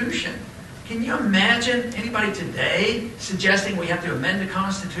Constitution. Can you imagine anybody today suggesting we have to amend the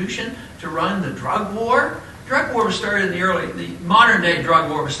Constitution to run the drug war? Drug war was started in the modern day drug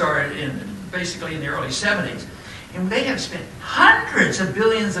war was started basically in the early 70s. And they have spent hundreds of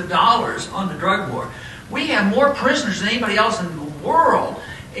billions of dollars on the drug war. We have more prisoners than anybody else in the world.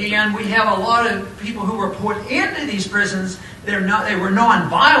 And we have a lot of people who were put into these prisons. They were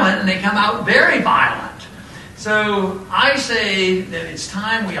non-violent, and they come out very violent. So I say that it's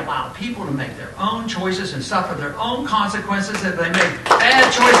time we allow people to make their own choices and suffer their own consequences. If they make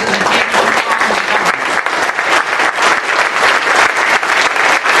bad choices, they can't do it.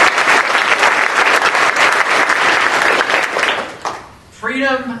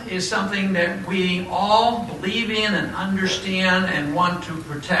 Freedom is something that we all believe in and understand and want to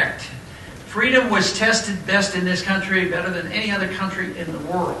protect. Freedom was tested best in this country, better than any other country in the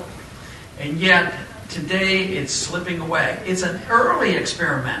world. And yet, today, it's slipping away. It's an early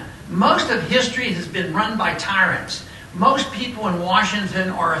experiment. Most of history has been run by tyrants. Most people in Washington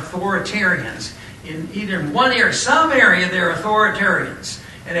are authoritarians. In one area, some area, they're authoritarians.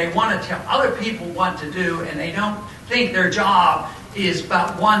 And they want to tell other people what to do, and they don't think their job is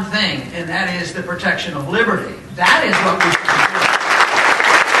about one thing, and that is the protection of liberty. That is what we should do.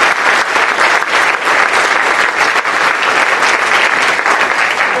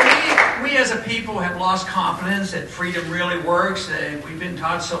 We as a people have lost confidence that freedom really works. We've been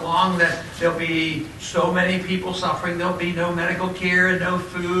taught so long that there'll be so many people suffering, there'll be no medical care and no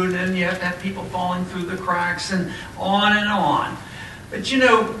food, and you have to have people falling through the cracks and on and on. But you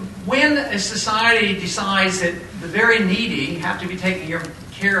know, when a society decides that the very needy have to be taken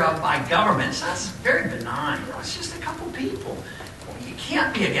care of by governments, that's very benign. It's just a couple people. You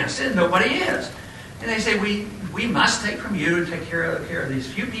can't be against it. Nobody is. And they say, we must take from you and take care of these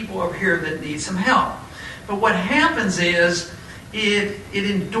few people over here that need some help. But what happens is it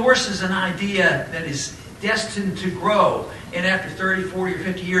endorses an idea that is destined to grow. And after 30, 40, or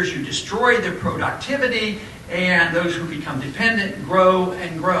 50 years, you destroy their productivity, and those who become dependent grow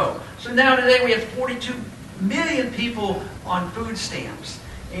and grow. So now today we have 42 million people on food stamps.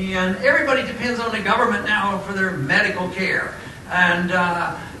 And everybody depends on the government now for their medical care. And,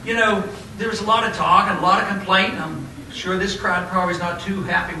 you know, there's a lot of talk and a lot of complaint. I'm sure this crowd probably is not too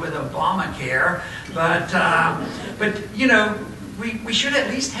happy with Obamacare. But you know, we should at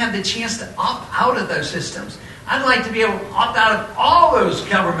least have the chance to opt out of those systems. I'd like to be able to opt out of all those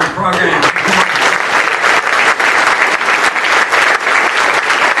government programs.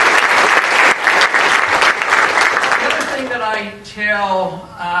 I tell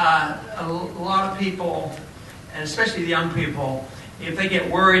a lot of people, and especially the young people, if they get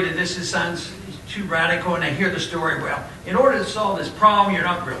worried that this sounds too radical and they hear the story, well, in order to solve this problem, you're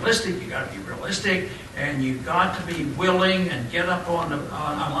not realistic, you've got to be realistic, and you've got to be willing and get up on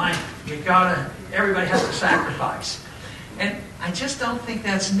line. Everybody has to sacrifice. And I just don't think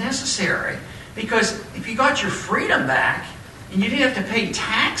that's necessary, because if you got your freedom back and you didn't have to pay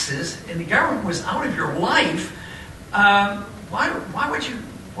taxes and the government was out of your life, why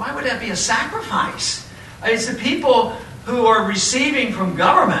would that be a sacrifice? It's the people who are receiving from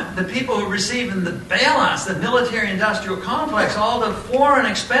government, the people who are receiving the bailouts, the military-industrial complex, all the foreign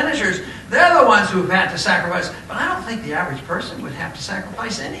expenditures, they're the ones who have had to sacrifice. But I don't think the average person would have to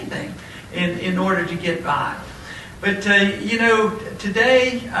sacrifice anything in order to get by. But, you know,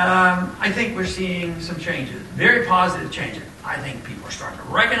 today, I think we're seeing some changes, very positive changes. I think people are starting to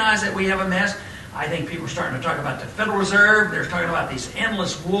recognize that we have a mess. I think people are starting to talk about the Federal Reserve. They're talking about these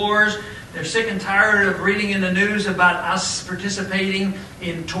endless wars. They're sick and tired of reading in the news about us participating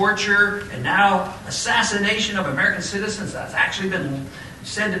in torture and now assassination of American citizens. That's actually been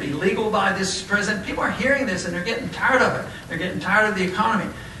said to be legal by this president. People are hearing this and they're getting tired of it. They're getting tired of the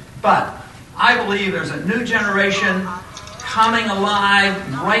economy. But I believe there's a new generation coming alive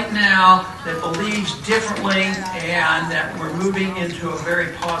right now that believes differently, and that we're moving into a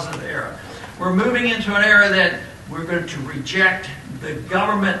very positive era. We're moving into an era that we're going to reject the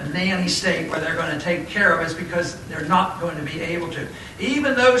government nanny state where they're going to take care of us, because they're not going to be able to.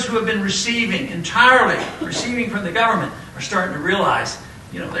 Even those who have been receiving from the government are starting to realize,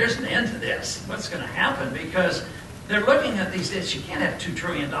 you know, there's an end to this. What's going to happen? Because they're looking at these debts. You can't have $2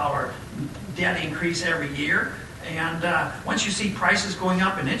 trillion debt increase every year. And once you see prices going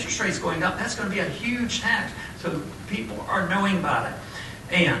up and interest rates going up, that's going to be a huge tax. So people are knowing about it.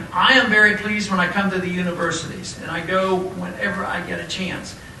 And I am very pleased when I come to the universities, and I go whenever I get a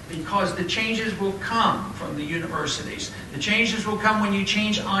chance, because the changes will come from the universities. The changes will come when you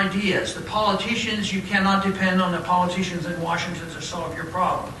change ideas. The politicians, you cannot depend on the politicians in Washington to solve your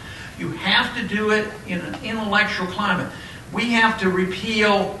problem. You have to do it in an intellectual climate. We have to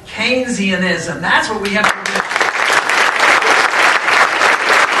repeal Keynesianism. That's what we have to do.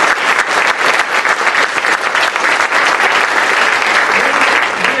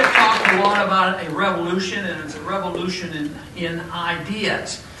 About a revolution, and it's a revolution in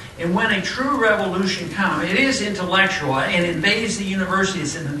ideas. And when a true revolution comes, it is intellectual. It invades the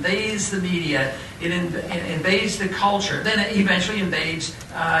universities, it invades the media, it invades the culture. Then it eventually invades,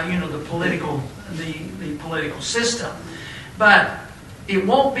 the political system. But it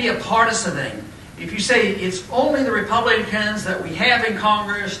won't be a partisan thing. If you say it's only the Republicans that we have in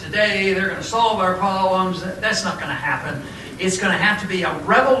Congress today, they're going to solve our problems, that's not going to happen. It's going to have to be a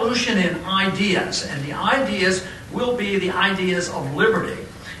revolution in ideas, and the ideas will be the ideas of liberty.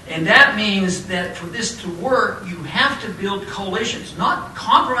 And that means that for this to work, you have to build coalitions, not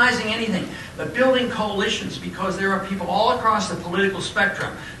compromising anything, but building coalitions, because there are people all across the political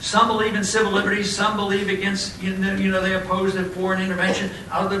spectrum. Some believe in civil liberties, some believe against, they oppose the foreign intervention,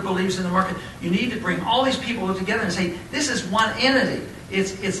 other believes in the market. You need to bring all these people together and say, this is one entity.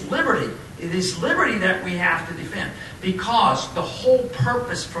 It's liberty. It is liberty that we have to defend, because the whole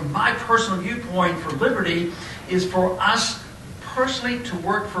purpose, from my personal viewpoint, for liberty is for us personally to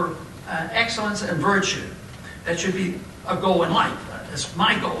work for excellence and virtue. That should be a goal in life. That's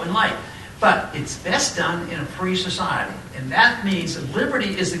my goal in life. But it's best done in a free society. And that means that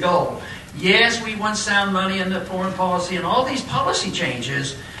liberty is the goal. Yes, we want sound money and the foreign policy and all these policy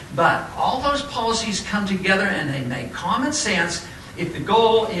changes, but all those policies come together and they make common sense if the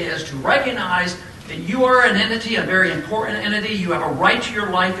goal is to recognize that you are an entity, a very important entity. You have a right to your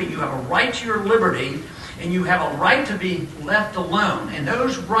life and you have a right to your liberty, and you have a right to be left alone. And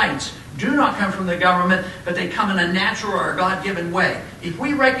those rights do not come from the government, but they come in a natural or God-given way. If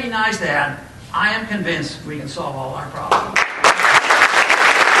we recognize that, I am convinced we can solve all our problems.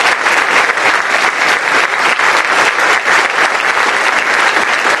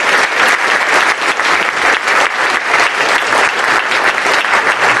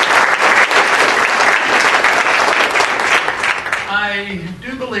 I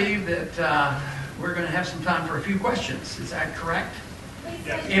do believe that we're going to have some time for a few questions. Is that correct?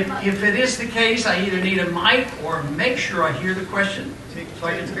 If it is the case, I either need a mic or make sure I hear the question so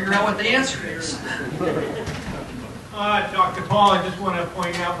I can figure out what the answer is. Dr. Paul, I just want to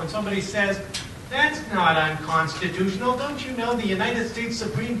point out, when somebody says, that's not unconstitutional, don't you know the United States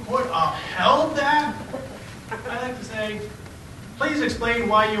Supreme Court upheld that? I like to say, please explain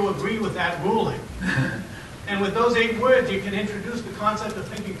why you agree with that ruling. And with those 8 words, you can introduce the concept of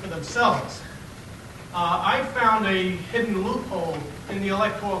thinking for themselves. I found a hidden loophole in the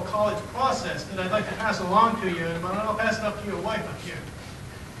Electoral College process that I'd like to pass along to you, and I'll pass it up to your wife up here.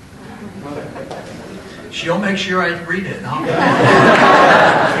 She'll make sure I read it.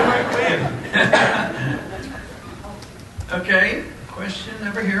 Okay, question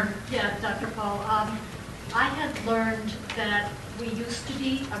over here. Yeah, Dr. Paul. I had learned that we used to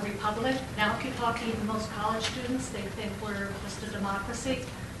be a republic. Now if you talk to even most college students, they think we're just a democracy.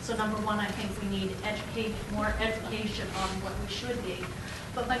 So number one, I think we need more education on what we should be.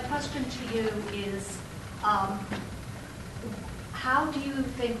 But my question to you is, how do you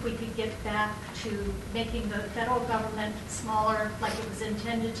think we could get back to making the federal government smaller like it was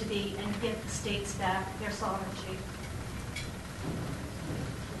intended to be and give the states back their sovereignty?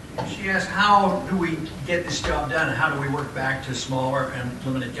 She asked, how do we get this job done and how do we work back to smaller and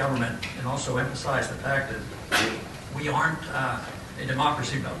limited government, and also emphasize the fact that we aren't a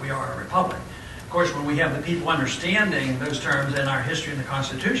democracy, but we are a republic. Of course, when we have the people understanding those terms in our history and the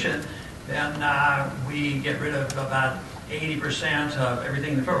Constitution, then we get rid of about 80% of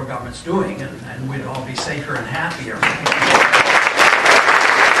everything the federal government's doing, and we'd all be safer and happier.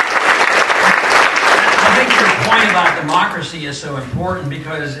 I think your point about democracy is so important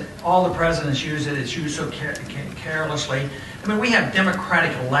because all the presidents use it. It's used so carelessly. I mean, we have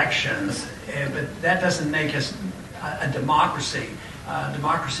democratic elections, but that doesn't make us a democracy.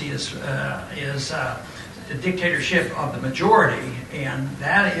 Democracy is the dictatorship of the majority, and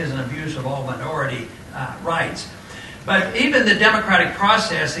that is an abuse of all minority rights. But even the democratic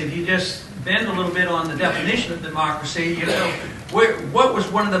process, if you just bend a little bit on the definition of democracy, you know, what was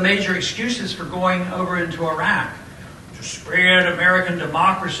one of the major excuses for going over into Iraq? To spread American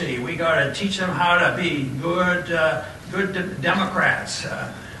democracy. We got to teach them how to be good Democrats.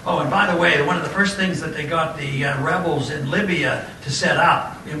 Oh, and by the way, one of the first things that they got the rebels in Libya to set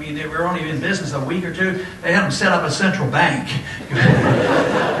up, I mean, they were only in business a week or two, they had them set up a central bank.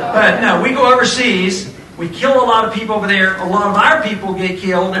 But no, we go overseas, we kill a lot of people over there, a lot of our people get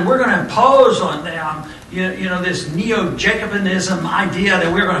killed, and we're going to impose on them, you know, this neo-Jacobinism idea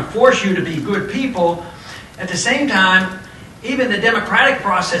that we're going to force you to be good people. At the same time, even the democratic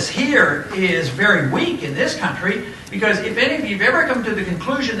process here is very weak in this country, because if any of you have ever come to the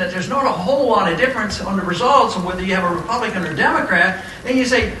conclusion that there's not a whole lot of difference on the results of whether you have a Republican or Democrat, then you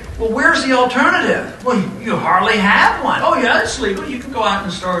say, well, where's the alternative? Well, you hardly have one. Oh, yeah, it's legal. You can go out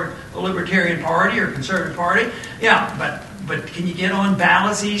and start a Libertarian Party or Conservative Party. Yeah, but can you get on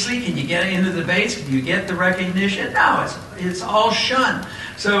ballots easily? Can you get into debates? Can you get the recognition? No, it's all shunned.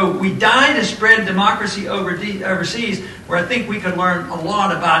 So we die to spread democracy overseas, where I think we could learn a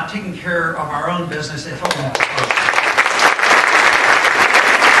lot about taking care of our own business at home.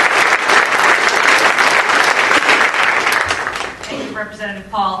 Thank you, Representative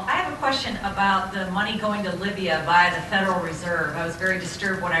Paul. I have a question about the money going to Libya via the Federal Reserve. I was very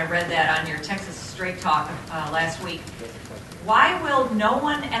disturbed when I read that on your Texas Straight Talk last week. Why will no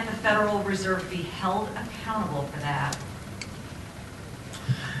one at the Federal Reserve be held accountable for that?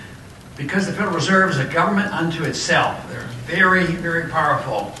 Because the Federal Reserve is a government unto itself. They're very, very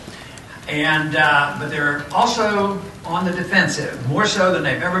powerful. And but they're also on the defensive, more so than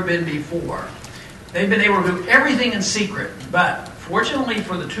they've ever been before. They've been able to do everything in secret. But fortunately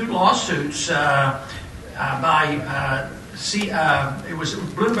for the 2 lawsuits by it was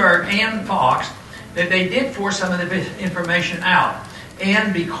Bloomberg and Fox, that they did force some of the information out.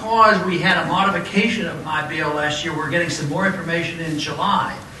 And because we had a modification of my bill last year, we're getting some more information in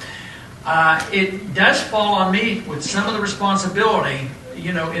July. It does fall on me with some of the responsibility,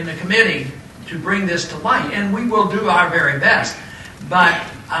 in the committee to bring this to light, and we will do our very best. But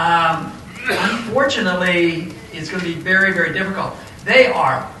unfortunately, it's going to be very, very difficult. They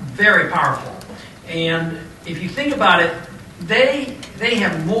are very powerful, and if you think about it, they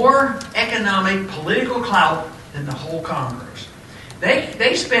have more economic, political clout than the whole Congress.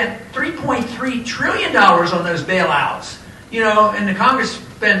 They spent $3.3 trillion on those bailouts, and the Congress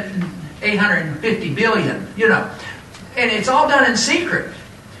spent $850 billion, and it's all done in secret.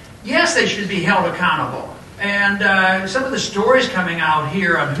 Yes, they should be held accountable. And some of the stories coming out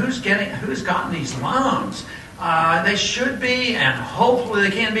here on who's gotten these loans, they should be, and hopefully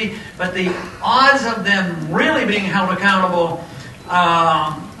they can be, but the odds of them really being held accountable,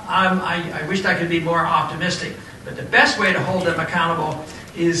 I wished I could be more optimistic. But the best way to hold them accountable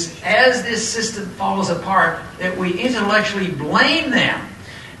is, as this system falls apart, that we intellectually blame them.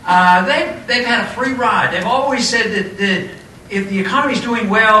 They've had a free ride. They've always said that if the economy's doing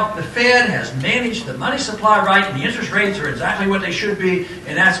well, the Fed has managed the money supply right, and the interest rates are exactly what they should be,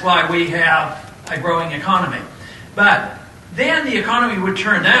 and that's why we have a growing economy. But then the economy would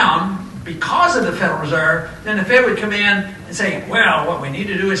turn down because of the Federal Reserve. Then the Fed would come in and say, well, what we need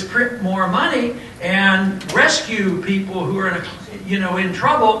to do is print more money and rescue people who are in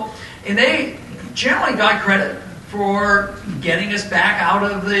trouble. And they generally got credit for getting us back out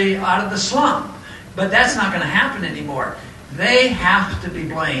of the slump. But that's not going to happen anymore. They have to be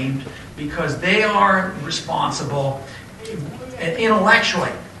blamed because they are responsible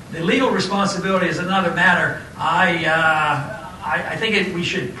intellectually. The legal responsibility is another matter. I think we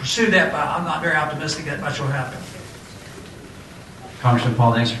should pursue that, but I'm not very optimistic that much will happen. Congressman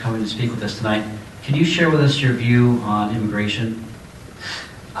Paul, thanks for coming to speak with us tonight. Can you share with us your view on immigration?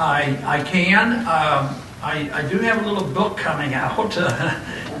 I can. I do have a little book coming out,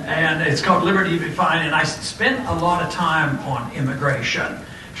 and it's called Liberty to be Fine, and I spent a lot of time on immigration,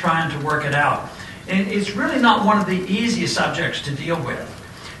 trying to work it out. And it's really not one of the easiest subjects to deal with,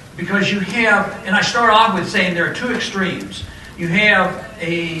 because you have, and I start off with saying there are two extremes. You have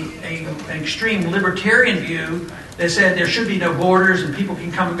an extreme libertarian view that said there should be no borders and people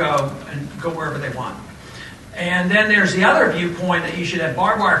can come and go wherever they want. And then there's the other viewpoint that you should have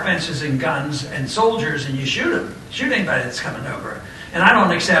barbed wire fences and guns and soldiers, and you shoot anybody that's coming over. And I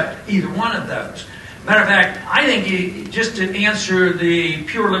don't accept either one of those. Matter of fact, I think just to answer the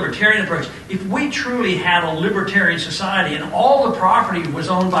pure libertarian approach, if we truly had a libertarian society and all the property was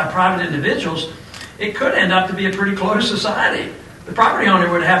owned by private individuals, it could end up to be a pretty closed society. The property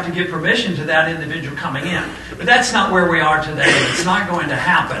owner would have to give permission to that individual coming in. But that's not where we are today. It's not going to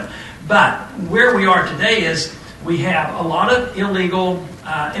happen. But where we are today is we have a lot of illegal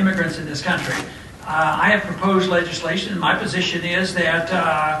immigrants in this country. I have proposed legislation, and my position is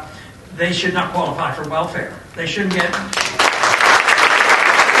that they should not qualify for welfare. They shouldn't get...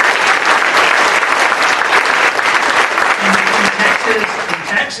 In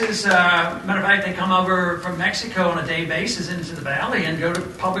Texas, matter of fact, they come over from Mexico on a day basis into the valley and go to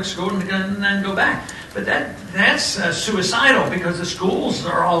public school and then go back. But that's suicidal, because the schools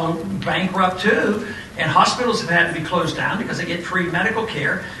are all bankrupt too, and hospitals have had to be closed down because they get free medical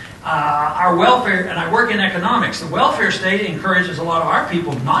care. Our welfare, and I work in economics, the welfare state encourages a lot of our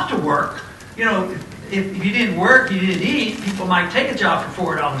people not to work. If you didn't work, you didn't eat, people might take a job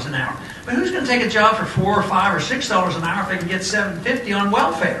for $4 an hour. But who's going to take a job for $4 or $5 or $6 an hour if they can get $7.50 on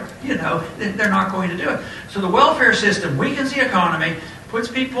welfare? They're not going to do it. So the welfare system weakens the economy, puts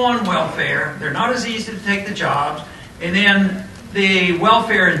people on welfare. They're not as easy to take the jobs. And then the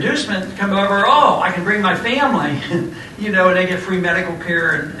welfare inducement come over, I can bring my family, and they get free medical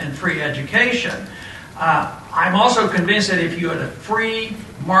care and free education. I'm also convinced that if you had a free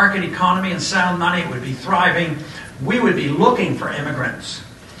market economy and sound money, it would be thriving. We would be looking for immigrants.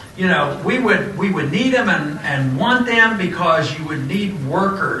 We would need them and want them, because you would need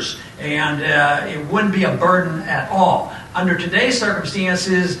workers, and it wouldn't be a burden at all. Under today's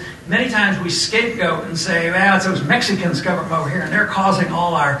circumstances, many times we scapegoat and say, it's those Mexicans coming over here and they're causing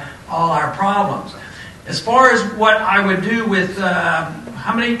all our problems. As far as what I would do with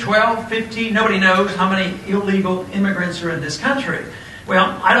how many, 12, 15, nobody knows how many illegal immigrants are in this country.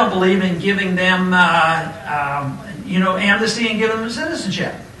 Well, I don't believe in giving them amnesty and giving them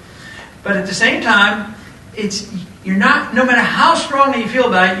citizenship. But at the same time, you're not, no matter how strongly you feel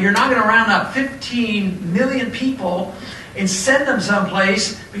about it, you're not going to round up 15 million people and send them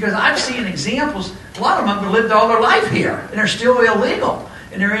someplace, because I've seen examples A lot of them have lived all their life here, and they're still illegal.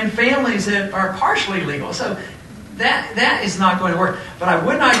 And they're in families that are partially legal. So that is not going to work. But I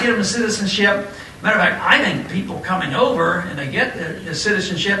would not give them citizenship. Matter of fact, I think people coming over and they get the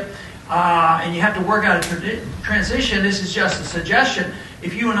citizenship, and you have to work out a transition. This is just a suggestion.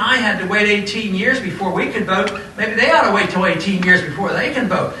 If you and I had to wait 18 years before we could vote, maybe they ought to wait till 18 years before they can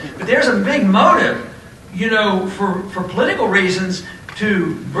vote. But there's a big motive, for political reasons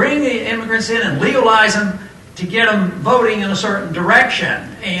to bring the immigrants in and legalize them to get them voting in a certain direction.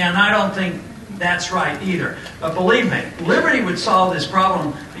 And I don't think that's right either. But believe me, liberty would solve this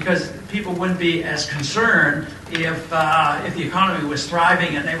problem because people wouldn't be as concerned if the economy was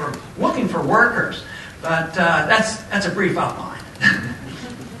thriving and they were looking for workers. But that's a brief outline.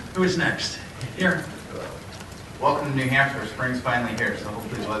 Who is next? Here. Welcome to New Hampshire. Spring's finally here, so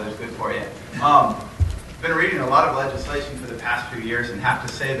hopefully the weather's good for you. Been reading a lot of legislation for the past few years and have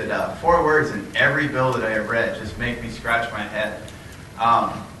to say that 4 words in every bill that I have read just make me scratch my head.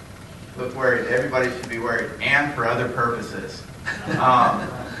 Look worried. Everybody should be worried. And for other purposes.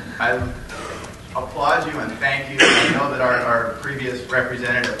 I applaud you and thank you. I know that our previous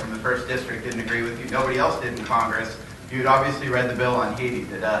representative from the 1st District didn't agree with you. Nobody else did in Congress. You had obviously read the bill on Haiti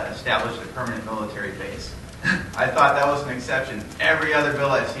that established a permanent military base. I thought that was an exception. Every other bill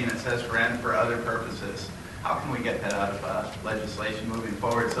I've seen, it says for and for other purposes. How can we get that out of legislation moving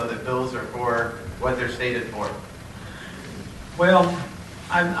forward so that bills are for what they're stated for? Well,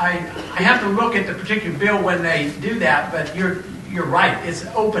 I have to look at the particular bill when they do that, but you're right. It's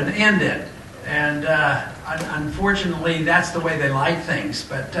open-ended. And unfortunately, that's the way they like things.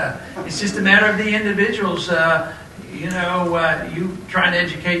 But it's just a matter of the individuals. You trying to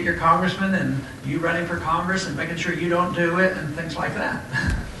educate your congressman and you running for Congress and making sure you don't do it and things like that.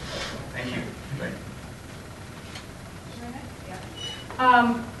 Thank you. Great.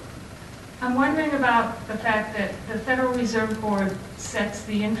 I'm wondering about the fact that the Federal Reserve Board sets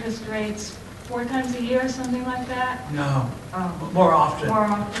the interest rates 4 times a year, something like that? No, Oh. more often. More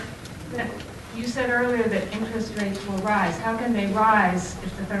often. You said earlier that interest rates will rise. How can they rise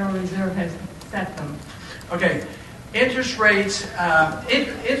if the Federal Reserve has set them? Okay, interest rates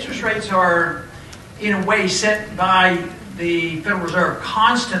are in a way set by the Federal Reserve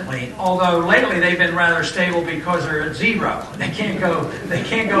constantly, although lately they've been rather stable because they're at 0. They can't go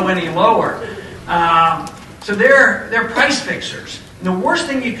any lower. So they're price fixers. And the worst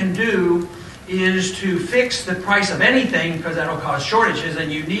thing you can do is to fix the price of anything because that'll cause shortages,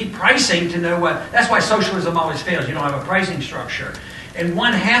 and you need pricing to know what. That's why socialism always fails. You don't have a pricing structure. And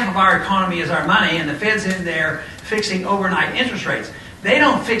 1/2 of our economy is our money, and the Fed's in there fixing overnight interest rates. They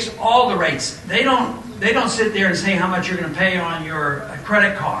don't fix all the rates. They don't sit there and say how much you're going to pay on your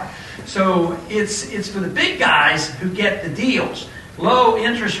credit card. So it's for the big guys who get the deals. Low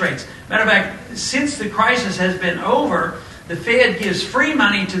interest rates. Matter of fact, since the crisis has been over, the Fed gives free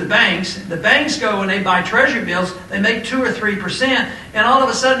money to the banks. The banks go and they buy treasury bills. They make 2 or 3%, and all of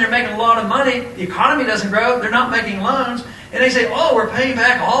a sudden they're making a lot of money. The economy doesn't grow. They're not making loans, and they say, "Oh, we're paying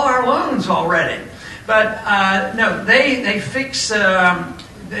back all our loans already." But no, they fix.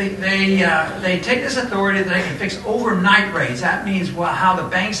 They take this authority that they can fix overnight rates. That means how the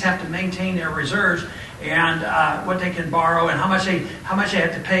banks have to maintain their reserves and what they can borrow and how much they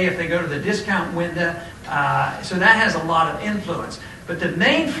have to pay if they go to the discount window. So that has a lot of influence. But the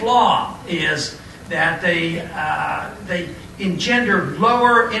main flaw is that they engender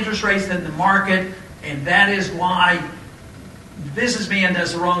lower interest rates than the market, and that is why the businessman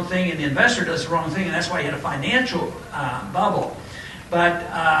does the wrong thing and the investor does the wrong thing, and that's why you had a financial bubble. But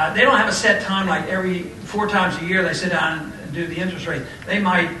they don't have a set time like every 4 times a year they sit down and do the interest rate. They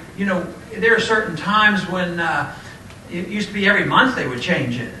might, there are certain times when it used to be every month they would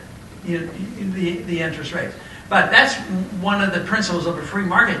change it, the interest rates. But that's one of the principles of a free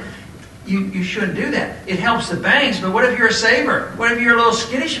market. You shouldn't do that. It helps the banks, but what if you're a saver? What if you're a little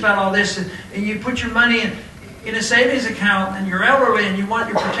skittish about all this and you put your money in a savings account and you're elderly and you want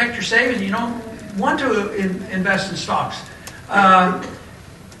to protect your savings, you don't want to invest in stocks?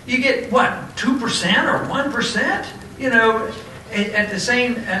 You get what, 2% or 1%? At the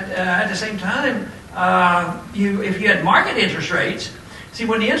same time, if you had market interest rates, see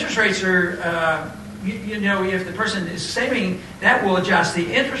when the interest rates are, if the person is saving, that will adjust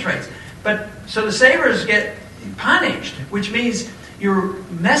the interest rates. But so the savers get punished, which means you're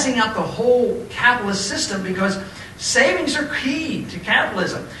messing up the whole capitalist system because savings are key to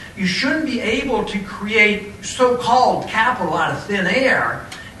capitalism. You shouldn't be able to create so-called capital out of thin air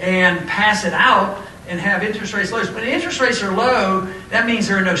and pass it out and have interest rates low. When interest rates are low, that means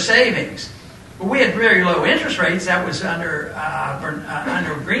there are no savings. But we had very low interest rates. That was under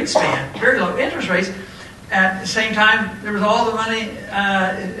Greenspan, very low interest rates. At the same time, there was all the money,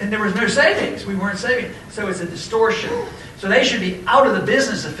 and there was no savings. We weren't saving. So it's a distortion. So they should be out of the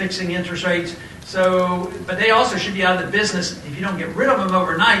business of fixing interest rates. But they also should be out of the business, if you don't get rid of them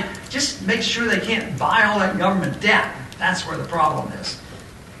overnight, just make sure they can't buy all that government debt. That's where the problem is.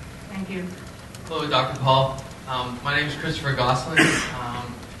 Thank you. Hello, Dr. Paul. My name is Christopher Gosselin.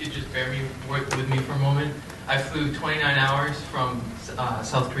 If you could just work with me for a moment. I flew 29 hours from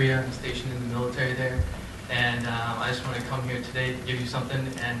South Korea. I'm stationed in the military there. And I just want to come here today to give you something.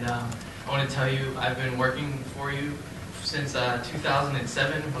 And I want to tell you, I've been working for you since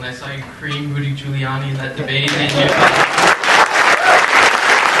 2007 when I saw you cream Rudy Giuliani in that debate. And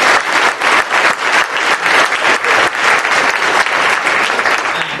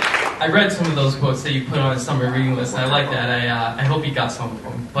I read some of those quotes that you put on a summer reading list, and I like that. I hope you got some of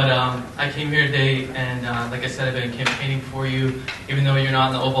them. But I came here today, and like I said, I've been campaigning for you, even though you're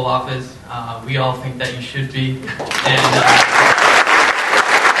not in the Oval Office. We all think that you should be.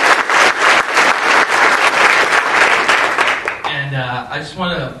 And I just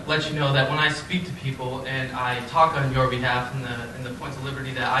want to let you know that when I speak to people and I talk on your behalf in the points of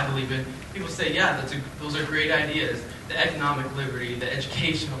liberty that I believe in, people say, yeah, those are great ideas. The economic liberty, the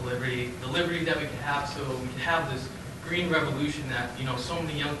educational liberty, the liberty that we can have so we can have this green revolution that so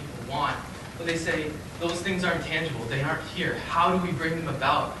many young people want. But they say those things aren't tangible. They aren't here. How do we bring them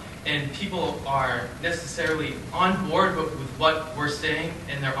about? And people are necessarily on board with what we're saying,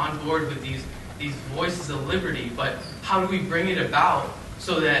 and they're on board with these voices of liberty. But how do we bring it about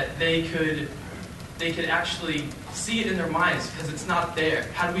so that they could actually see it in their minds, because it's not there?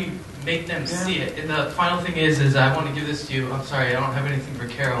 How do we make them see it? And the final thing is I want to give this to you. I'm sorry, I don't have anything for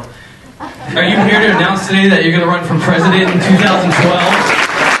Carol. Are you here to announce today that you're going to run for president in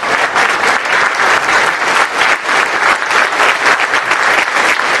 2012?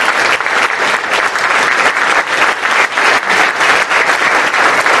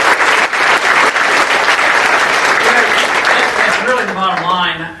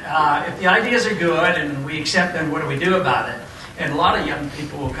 If the ideas are good and we accept them, what do we do about it? And a lot of young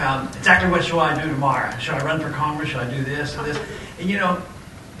people will come, exactly what shall I do tomorrow? Should I run for Congress? Should I do this or this? And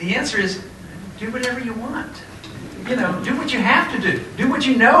the answer is, do whatever you want. Do what you have to do. Do what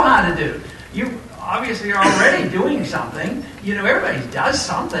you know how to do. You obviously are already doing something. Everybody does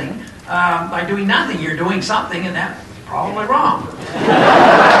something. By doing nothing, you're doing something, and that's probably wrong. But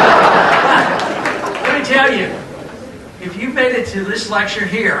let me tell you, if you've made it to this lecture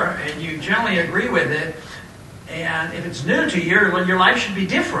here and you generally agree with it, and if it's new to you, your life should be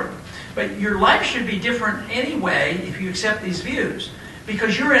different. But your life should be different anyway if you accept these views,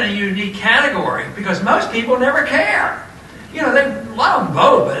 because you're in a unique category, because most people never care. A lot of them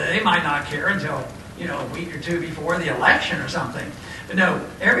vote, but they might not care until, a week or two before the election or something. But no,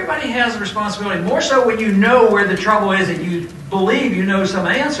 everybody has a responsibility, more so when you know where the trouble is and you believe you know some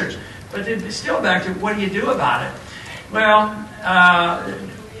answers. But it's still back to, what do you do about it? Well,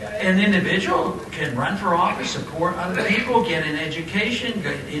 an individual can run for office, support other people, get an education,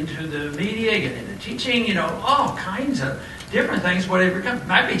 get into the media, get into teaching, all kinds of different things, whatever it comes.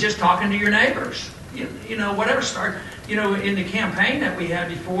 Might be just talking to your neighbors, whatever. Start, in the campaign that we had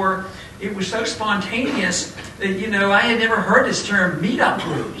before, it was so spontaneous that, I had never heard this term meetup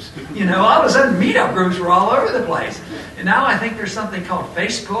groups. All of a sudden meetup groups were all over the place. And now I think there's something called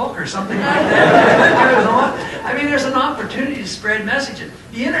Facebook or something like that goes on. I mean, there's an opportunity to spread messages.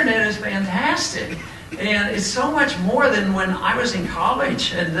 The internet is fantastic. And it's so much more than when I was in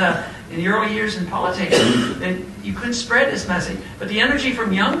college and in the early years in politics, that you couldn't spread this message. But the energy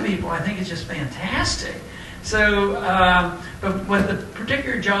from young people, I think, is just fantastic. So, but the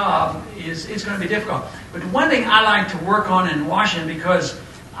particular job it's going to be difficult. But one thing I like to work on in Washington, because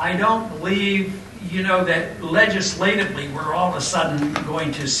I don't believe, that legislatively we're all of a sudden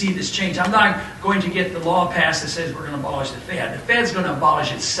going to see this change. I'm not going to get the law passed that says we're going to abolish the Fed. The Fed's going to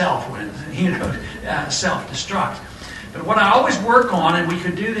abolish itself when, self-destruct. But what I always work on, and we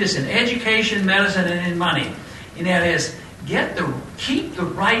could do this in education, medicine, and in money, and that is keep the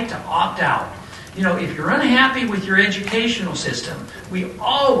right to opt out. If you're unhappy with your educational system, we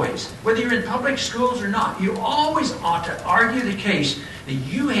always, whether you're in public schools or not, you always ought to argue the case that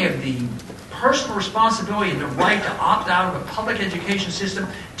you have the personal responsibility and the right to opt out of a public education system,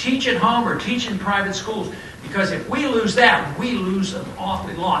 teach at home or teach in private schools. Because if we lose that, we lose an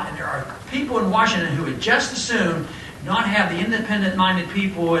awfully lot. And there are people in Washington who would just as soon not have the independent-minded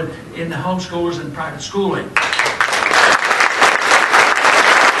people in the homeschoolers and private schooling.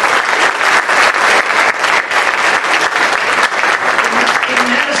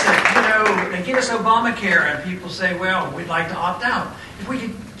 Obamacare, and people say, well, we'd like to opt out. If we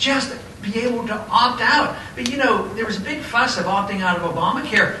could just be able to opt out. But there was a big fuss of opting out of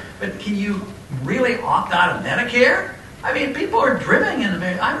Obamacare, but can you really opt out of Medicare? I mean, people are driven in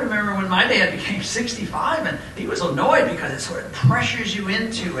America. I remember when my dad became 65, and he was annoyed because it sort of pressures you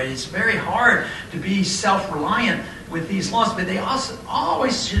into it. It's very hard to be self-reliant with these laws, but they also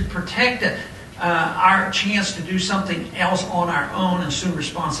always should protect our chance to do something else on our own and assume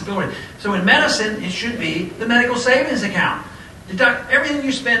responsibility. So in medicine, it should be the medical savings account. Deduct everything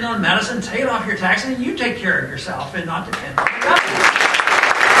you spend on medicine, take it off your taxes, and you take care of yourself and not depend on the government.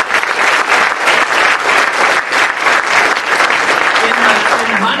 In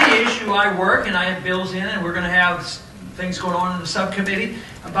the money issue, I work and I have bills in, and we're going to have things going on in the subcommittee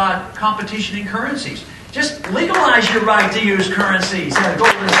about competition in currencies. Just legalize your right to use currencies, gold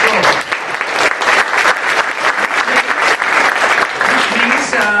and silver. Which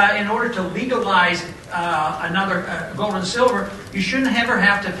means in order to legalize another gold and silver, you shouldn't ever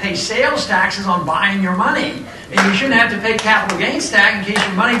have to pay sales taxes on buying your money. And you shouldn't have to pay capital gains tax in case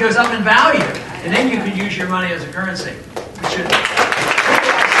your money goes up in value. And then you could use your money as a currency. You should.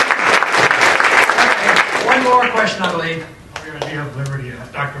 One more question, I believe. We're going to have Liberty,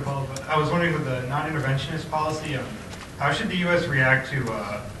 Dr. Paul. But I was wondering with the non-interventionist policy, how should the U.S. react to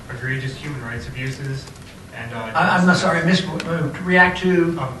egregious human rights abuses? And I'm not sorry, I missed react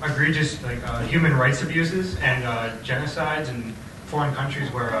to egregious human rights abuses and genocides in foreign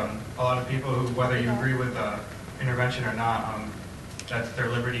countries where a lot of people who, whether you agree with intervention or not, that their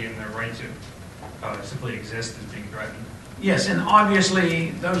liberty and their right to simply exist is being threatened. Yes, and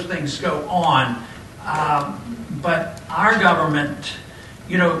obviously those things go on, but our government,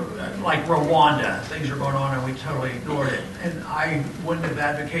 like Rwanda, things are going on and we totally ignored it. And I wouldn't have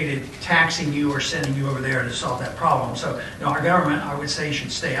advocated taxing you or sending you over there to solve that problem. So, our government, I would say,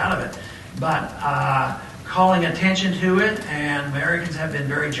 should stay out of it. But calling attention to it, and Americans have been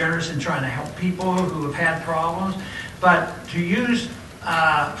very generous in trying to help people who have had problems. But to use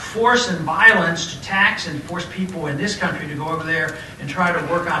force and violence to tax and force people in this country to go over there and try to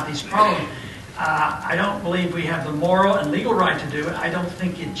work out these problems, I don't believe we have the moral and legal right to do it. I don't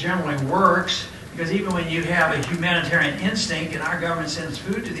think it generally works, because even when you have a humanitarian instinct and our government sends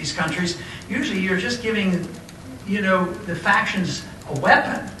food to these countries, usually you're just giving, the factions a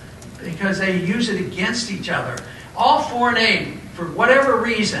weapon because they use it against each other. All foreign aid, for whatever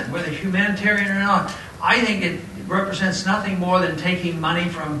reason, whether humanitarian or not, I think it represents nothing more than taking money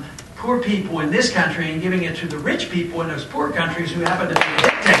from poor people in this country and giving it to the rich people in those poor countries who happen to be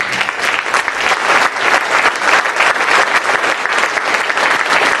dictators.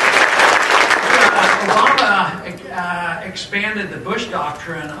 Obama expanded the Bush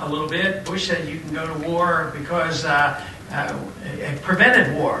doctrine a little bit. Bush said you can go to war because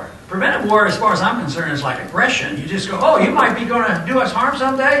prevented war. Preventive war, as far as I'm concerned, is like aggression. You just go, oh, you might be going to do us harm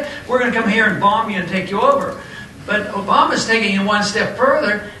someday. We're going to come here and bomb you and take you over. But Obama's taking it one step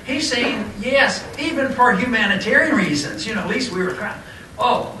further. He's saying, yes, even for humanitarian reasons. At least we were trying.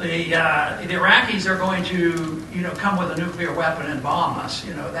 Oh, the Iraqis are going to, come with a nuclear weapon and bomb us.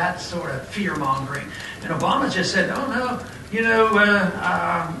 That sort of fear-mongering. And Obama just said, oh, no,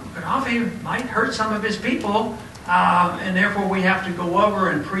 Gaddafi might hurt some of his people, and therefore we have to go over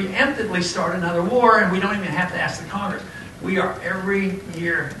and preemptively start another war, and we don't even have to ask the Congress. We are every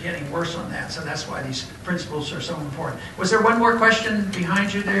year getting worse on that, so that's why these principles are so important. Was there one more question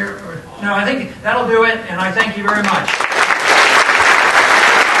behind you there? No, I think that'll do it, and I thank you very much.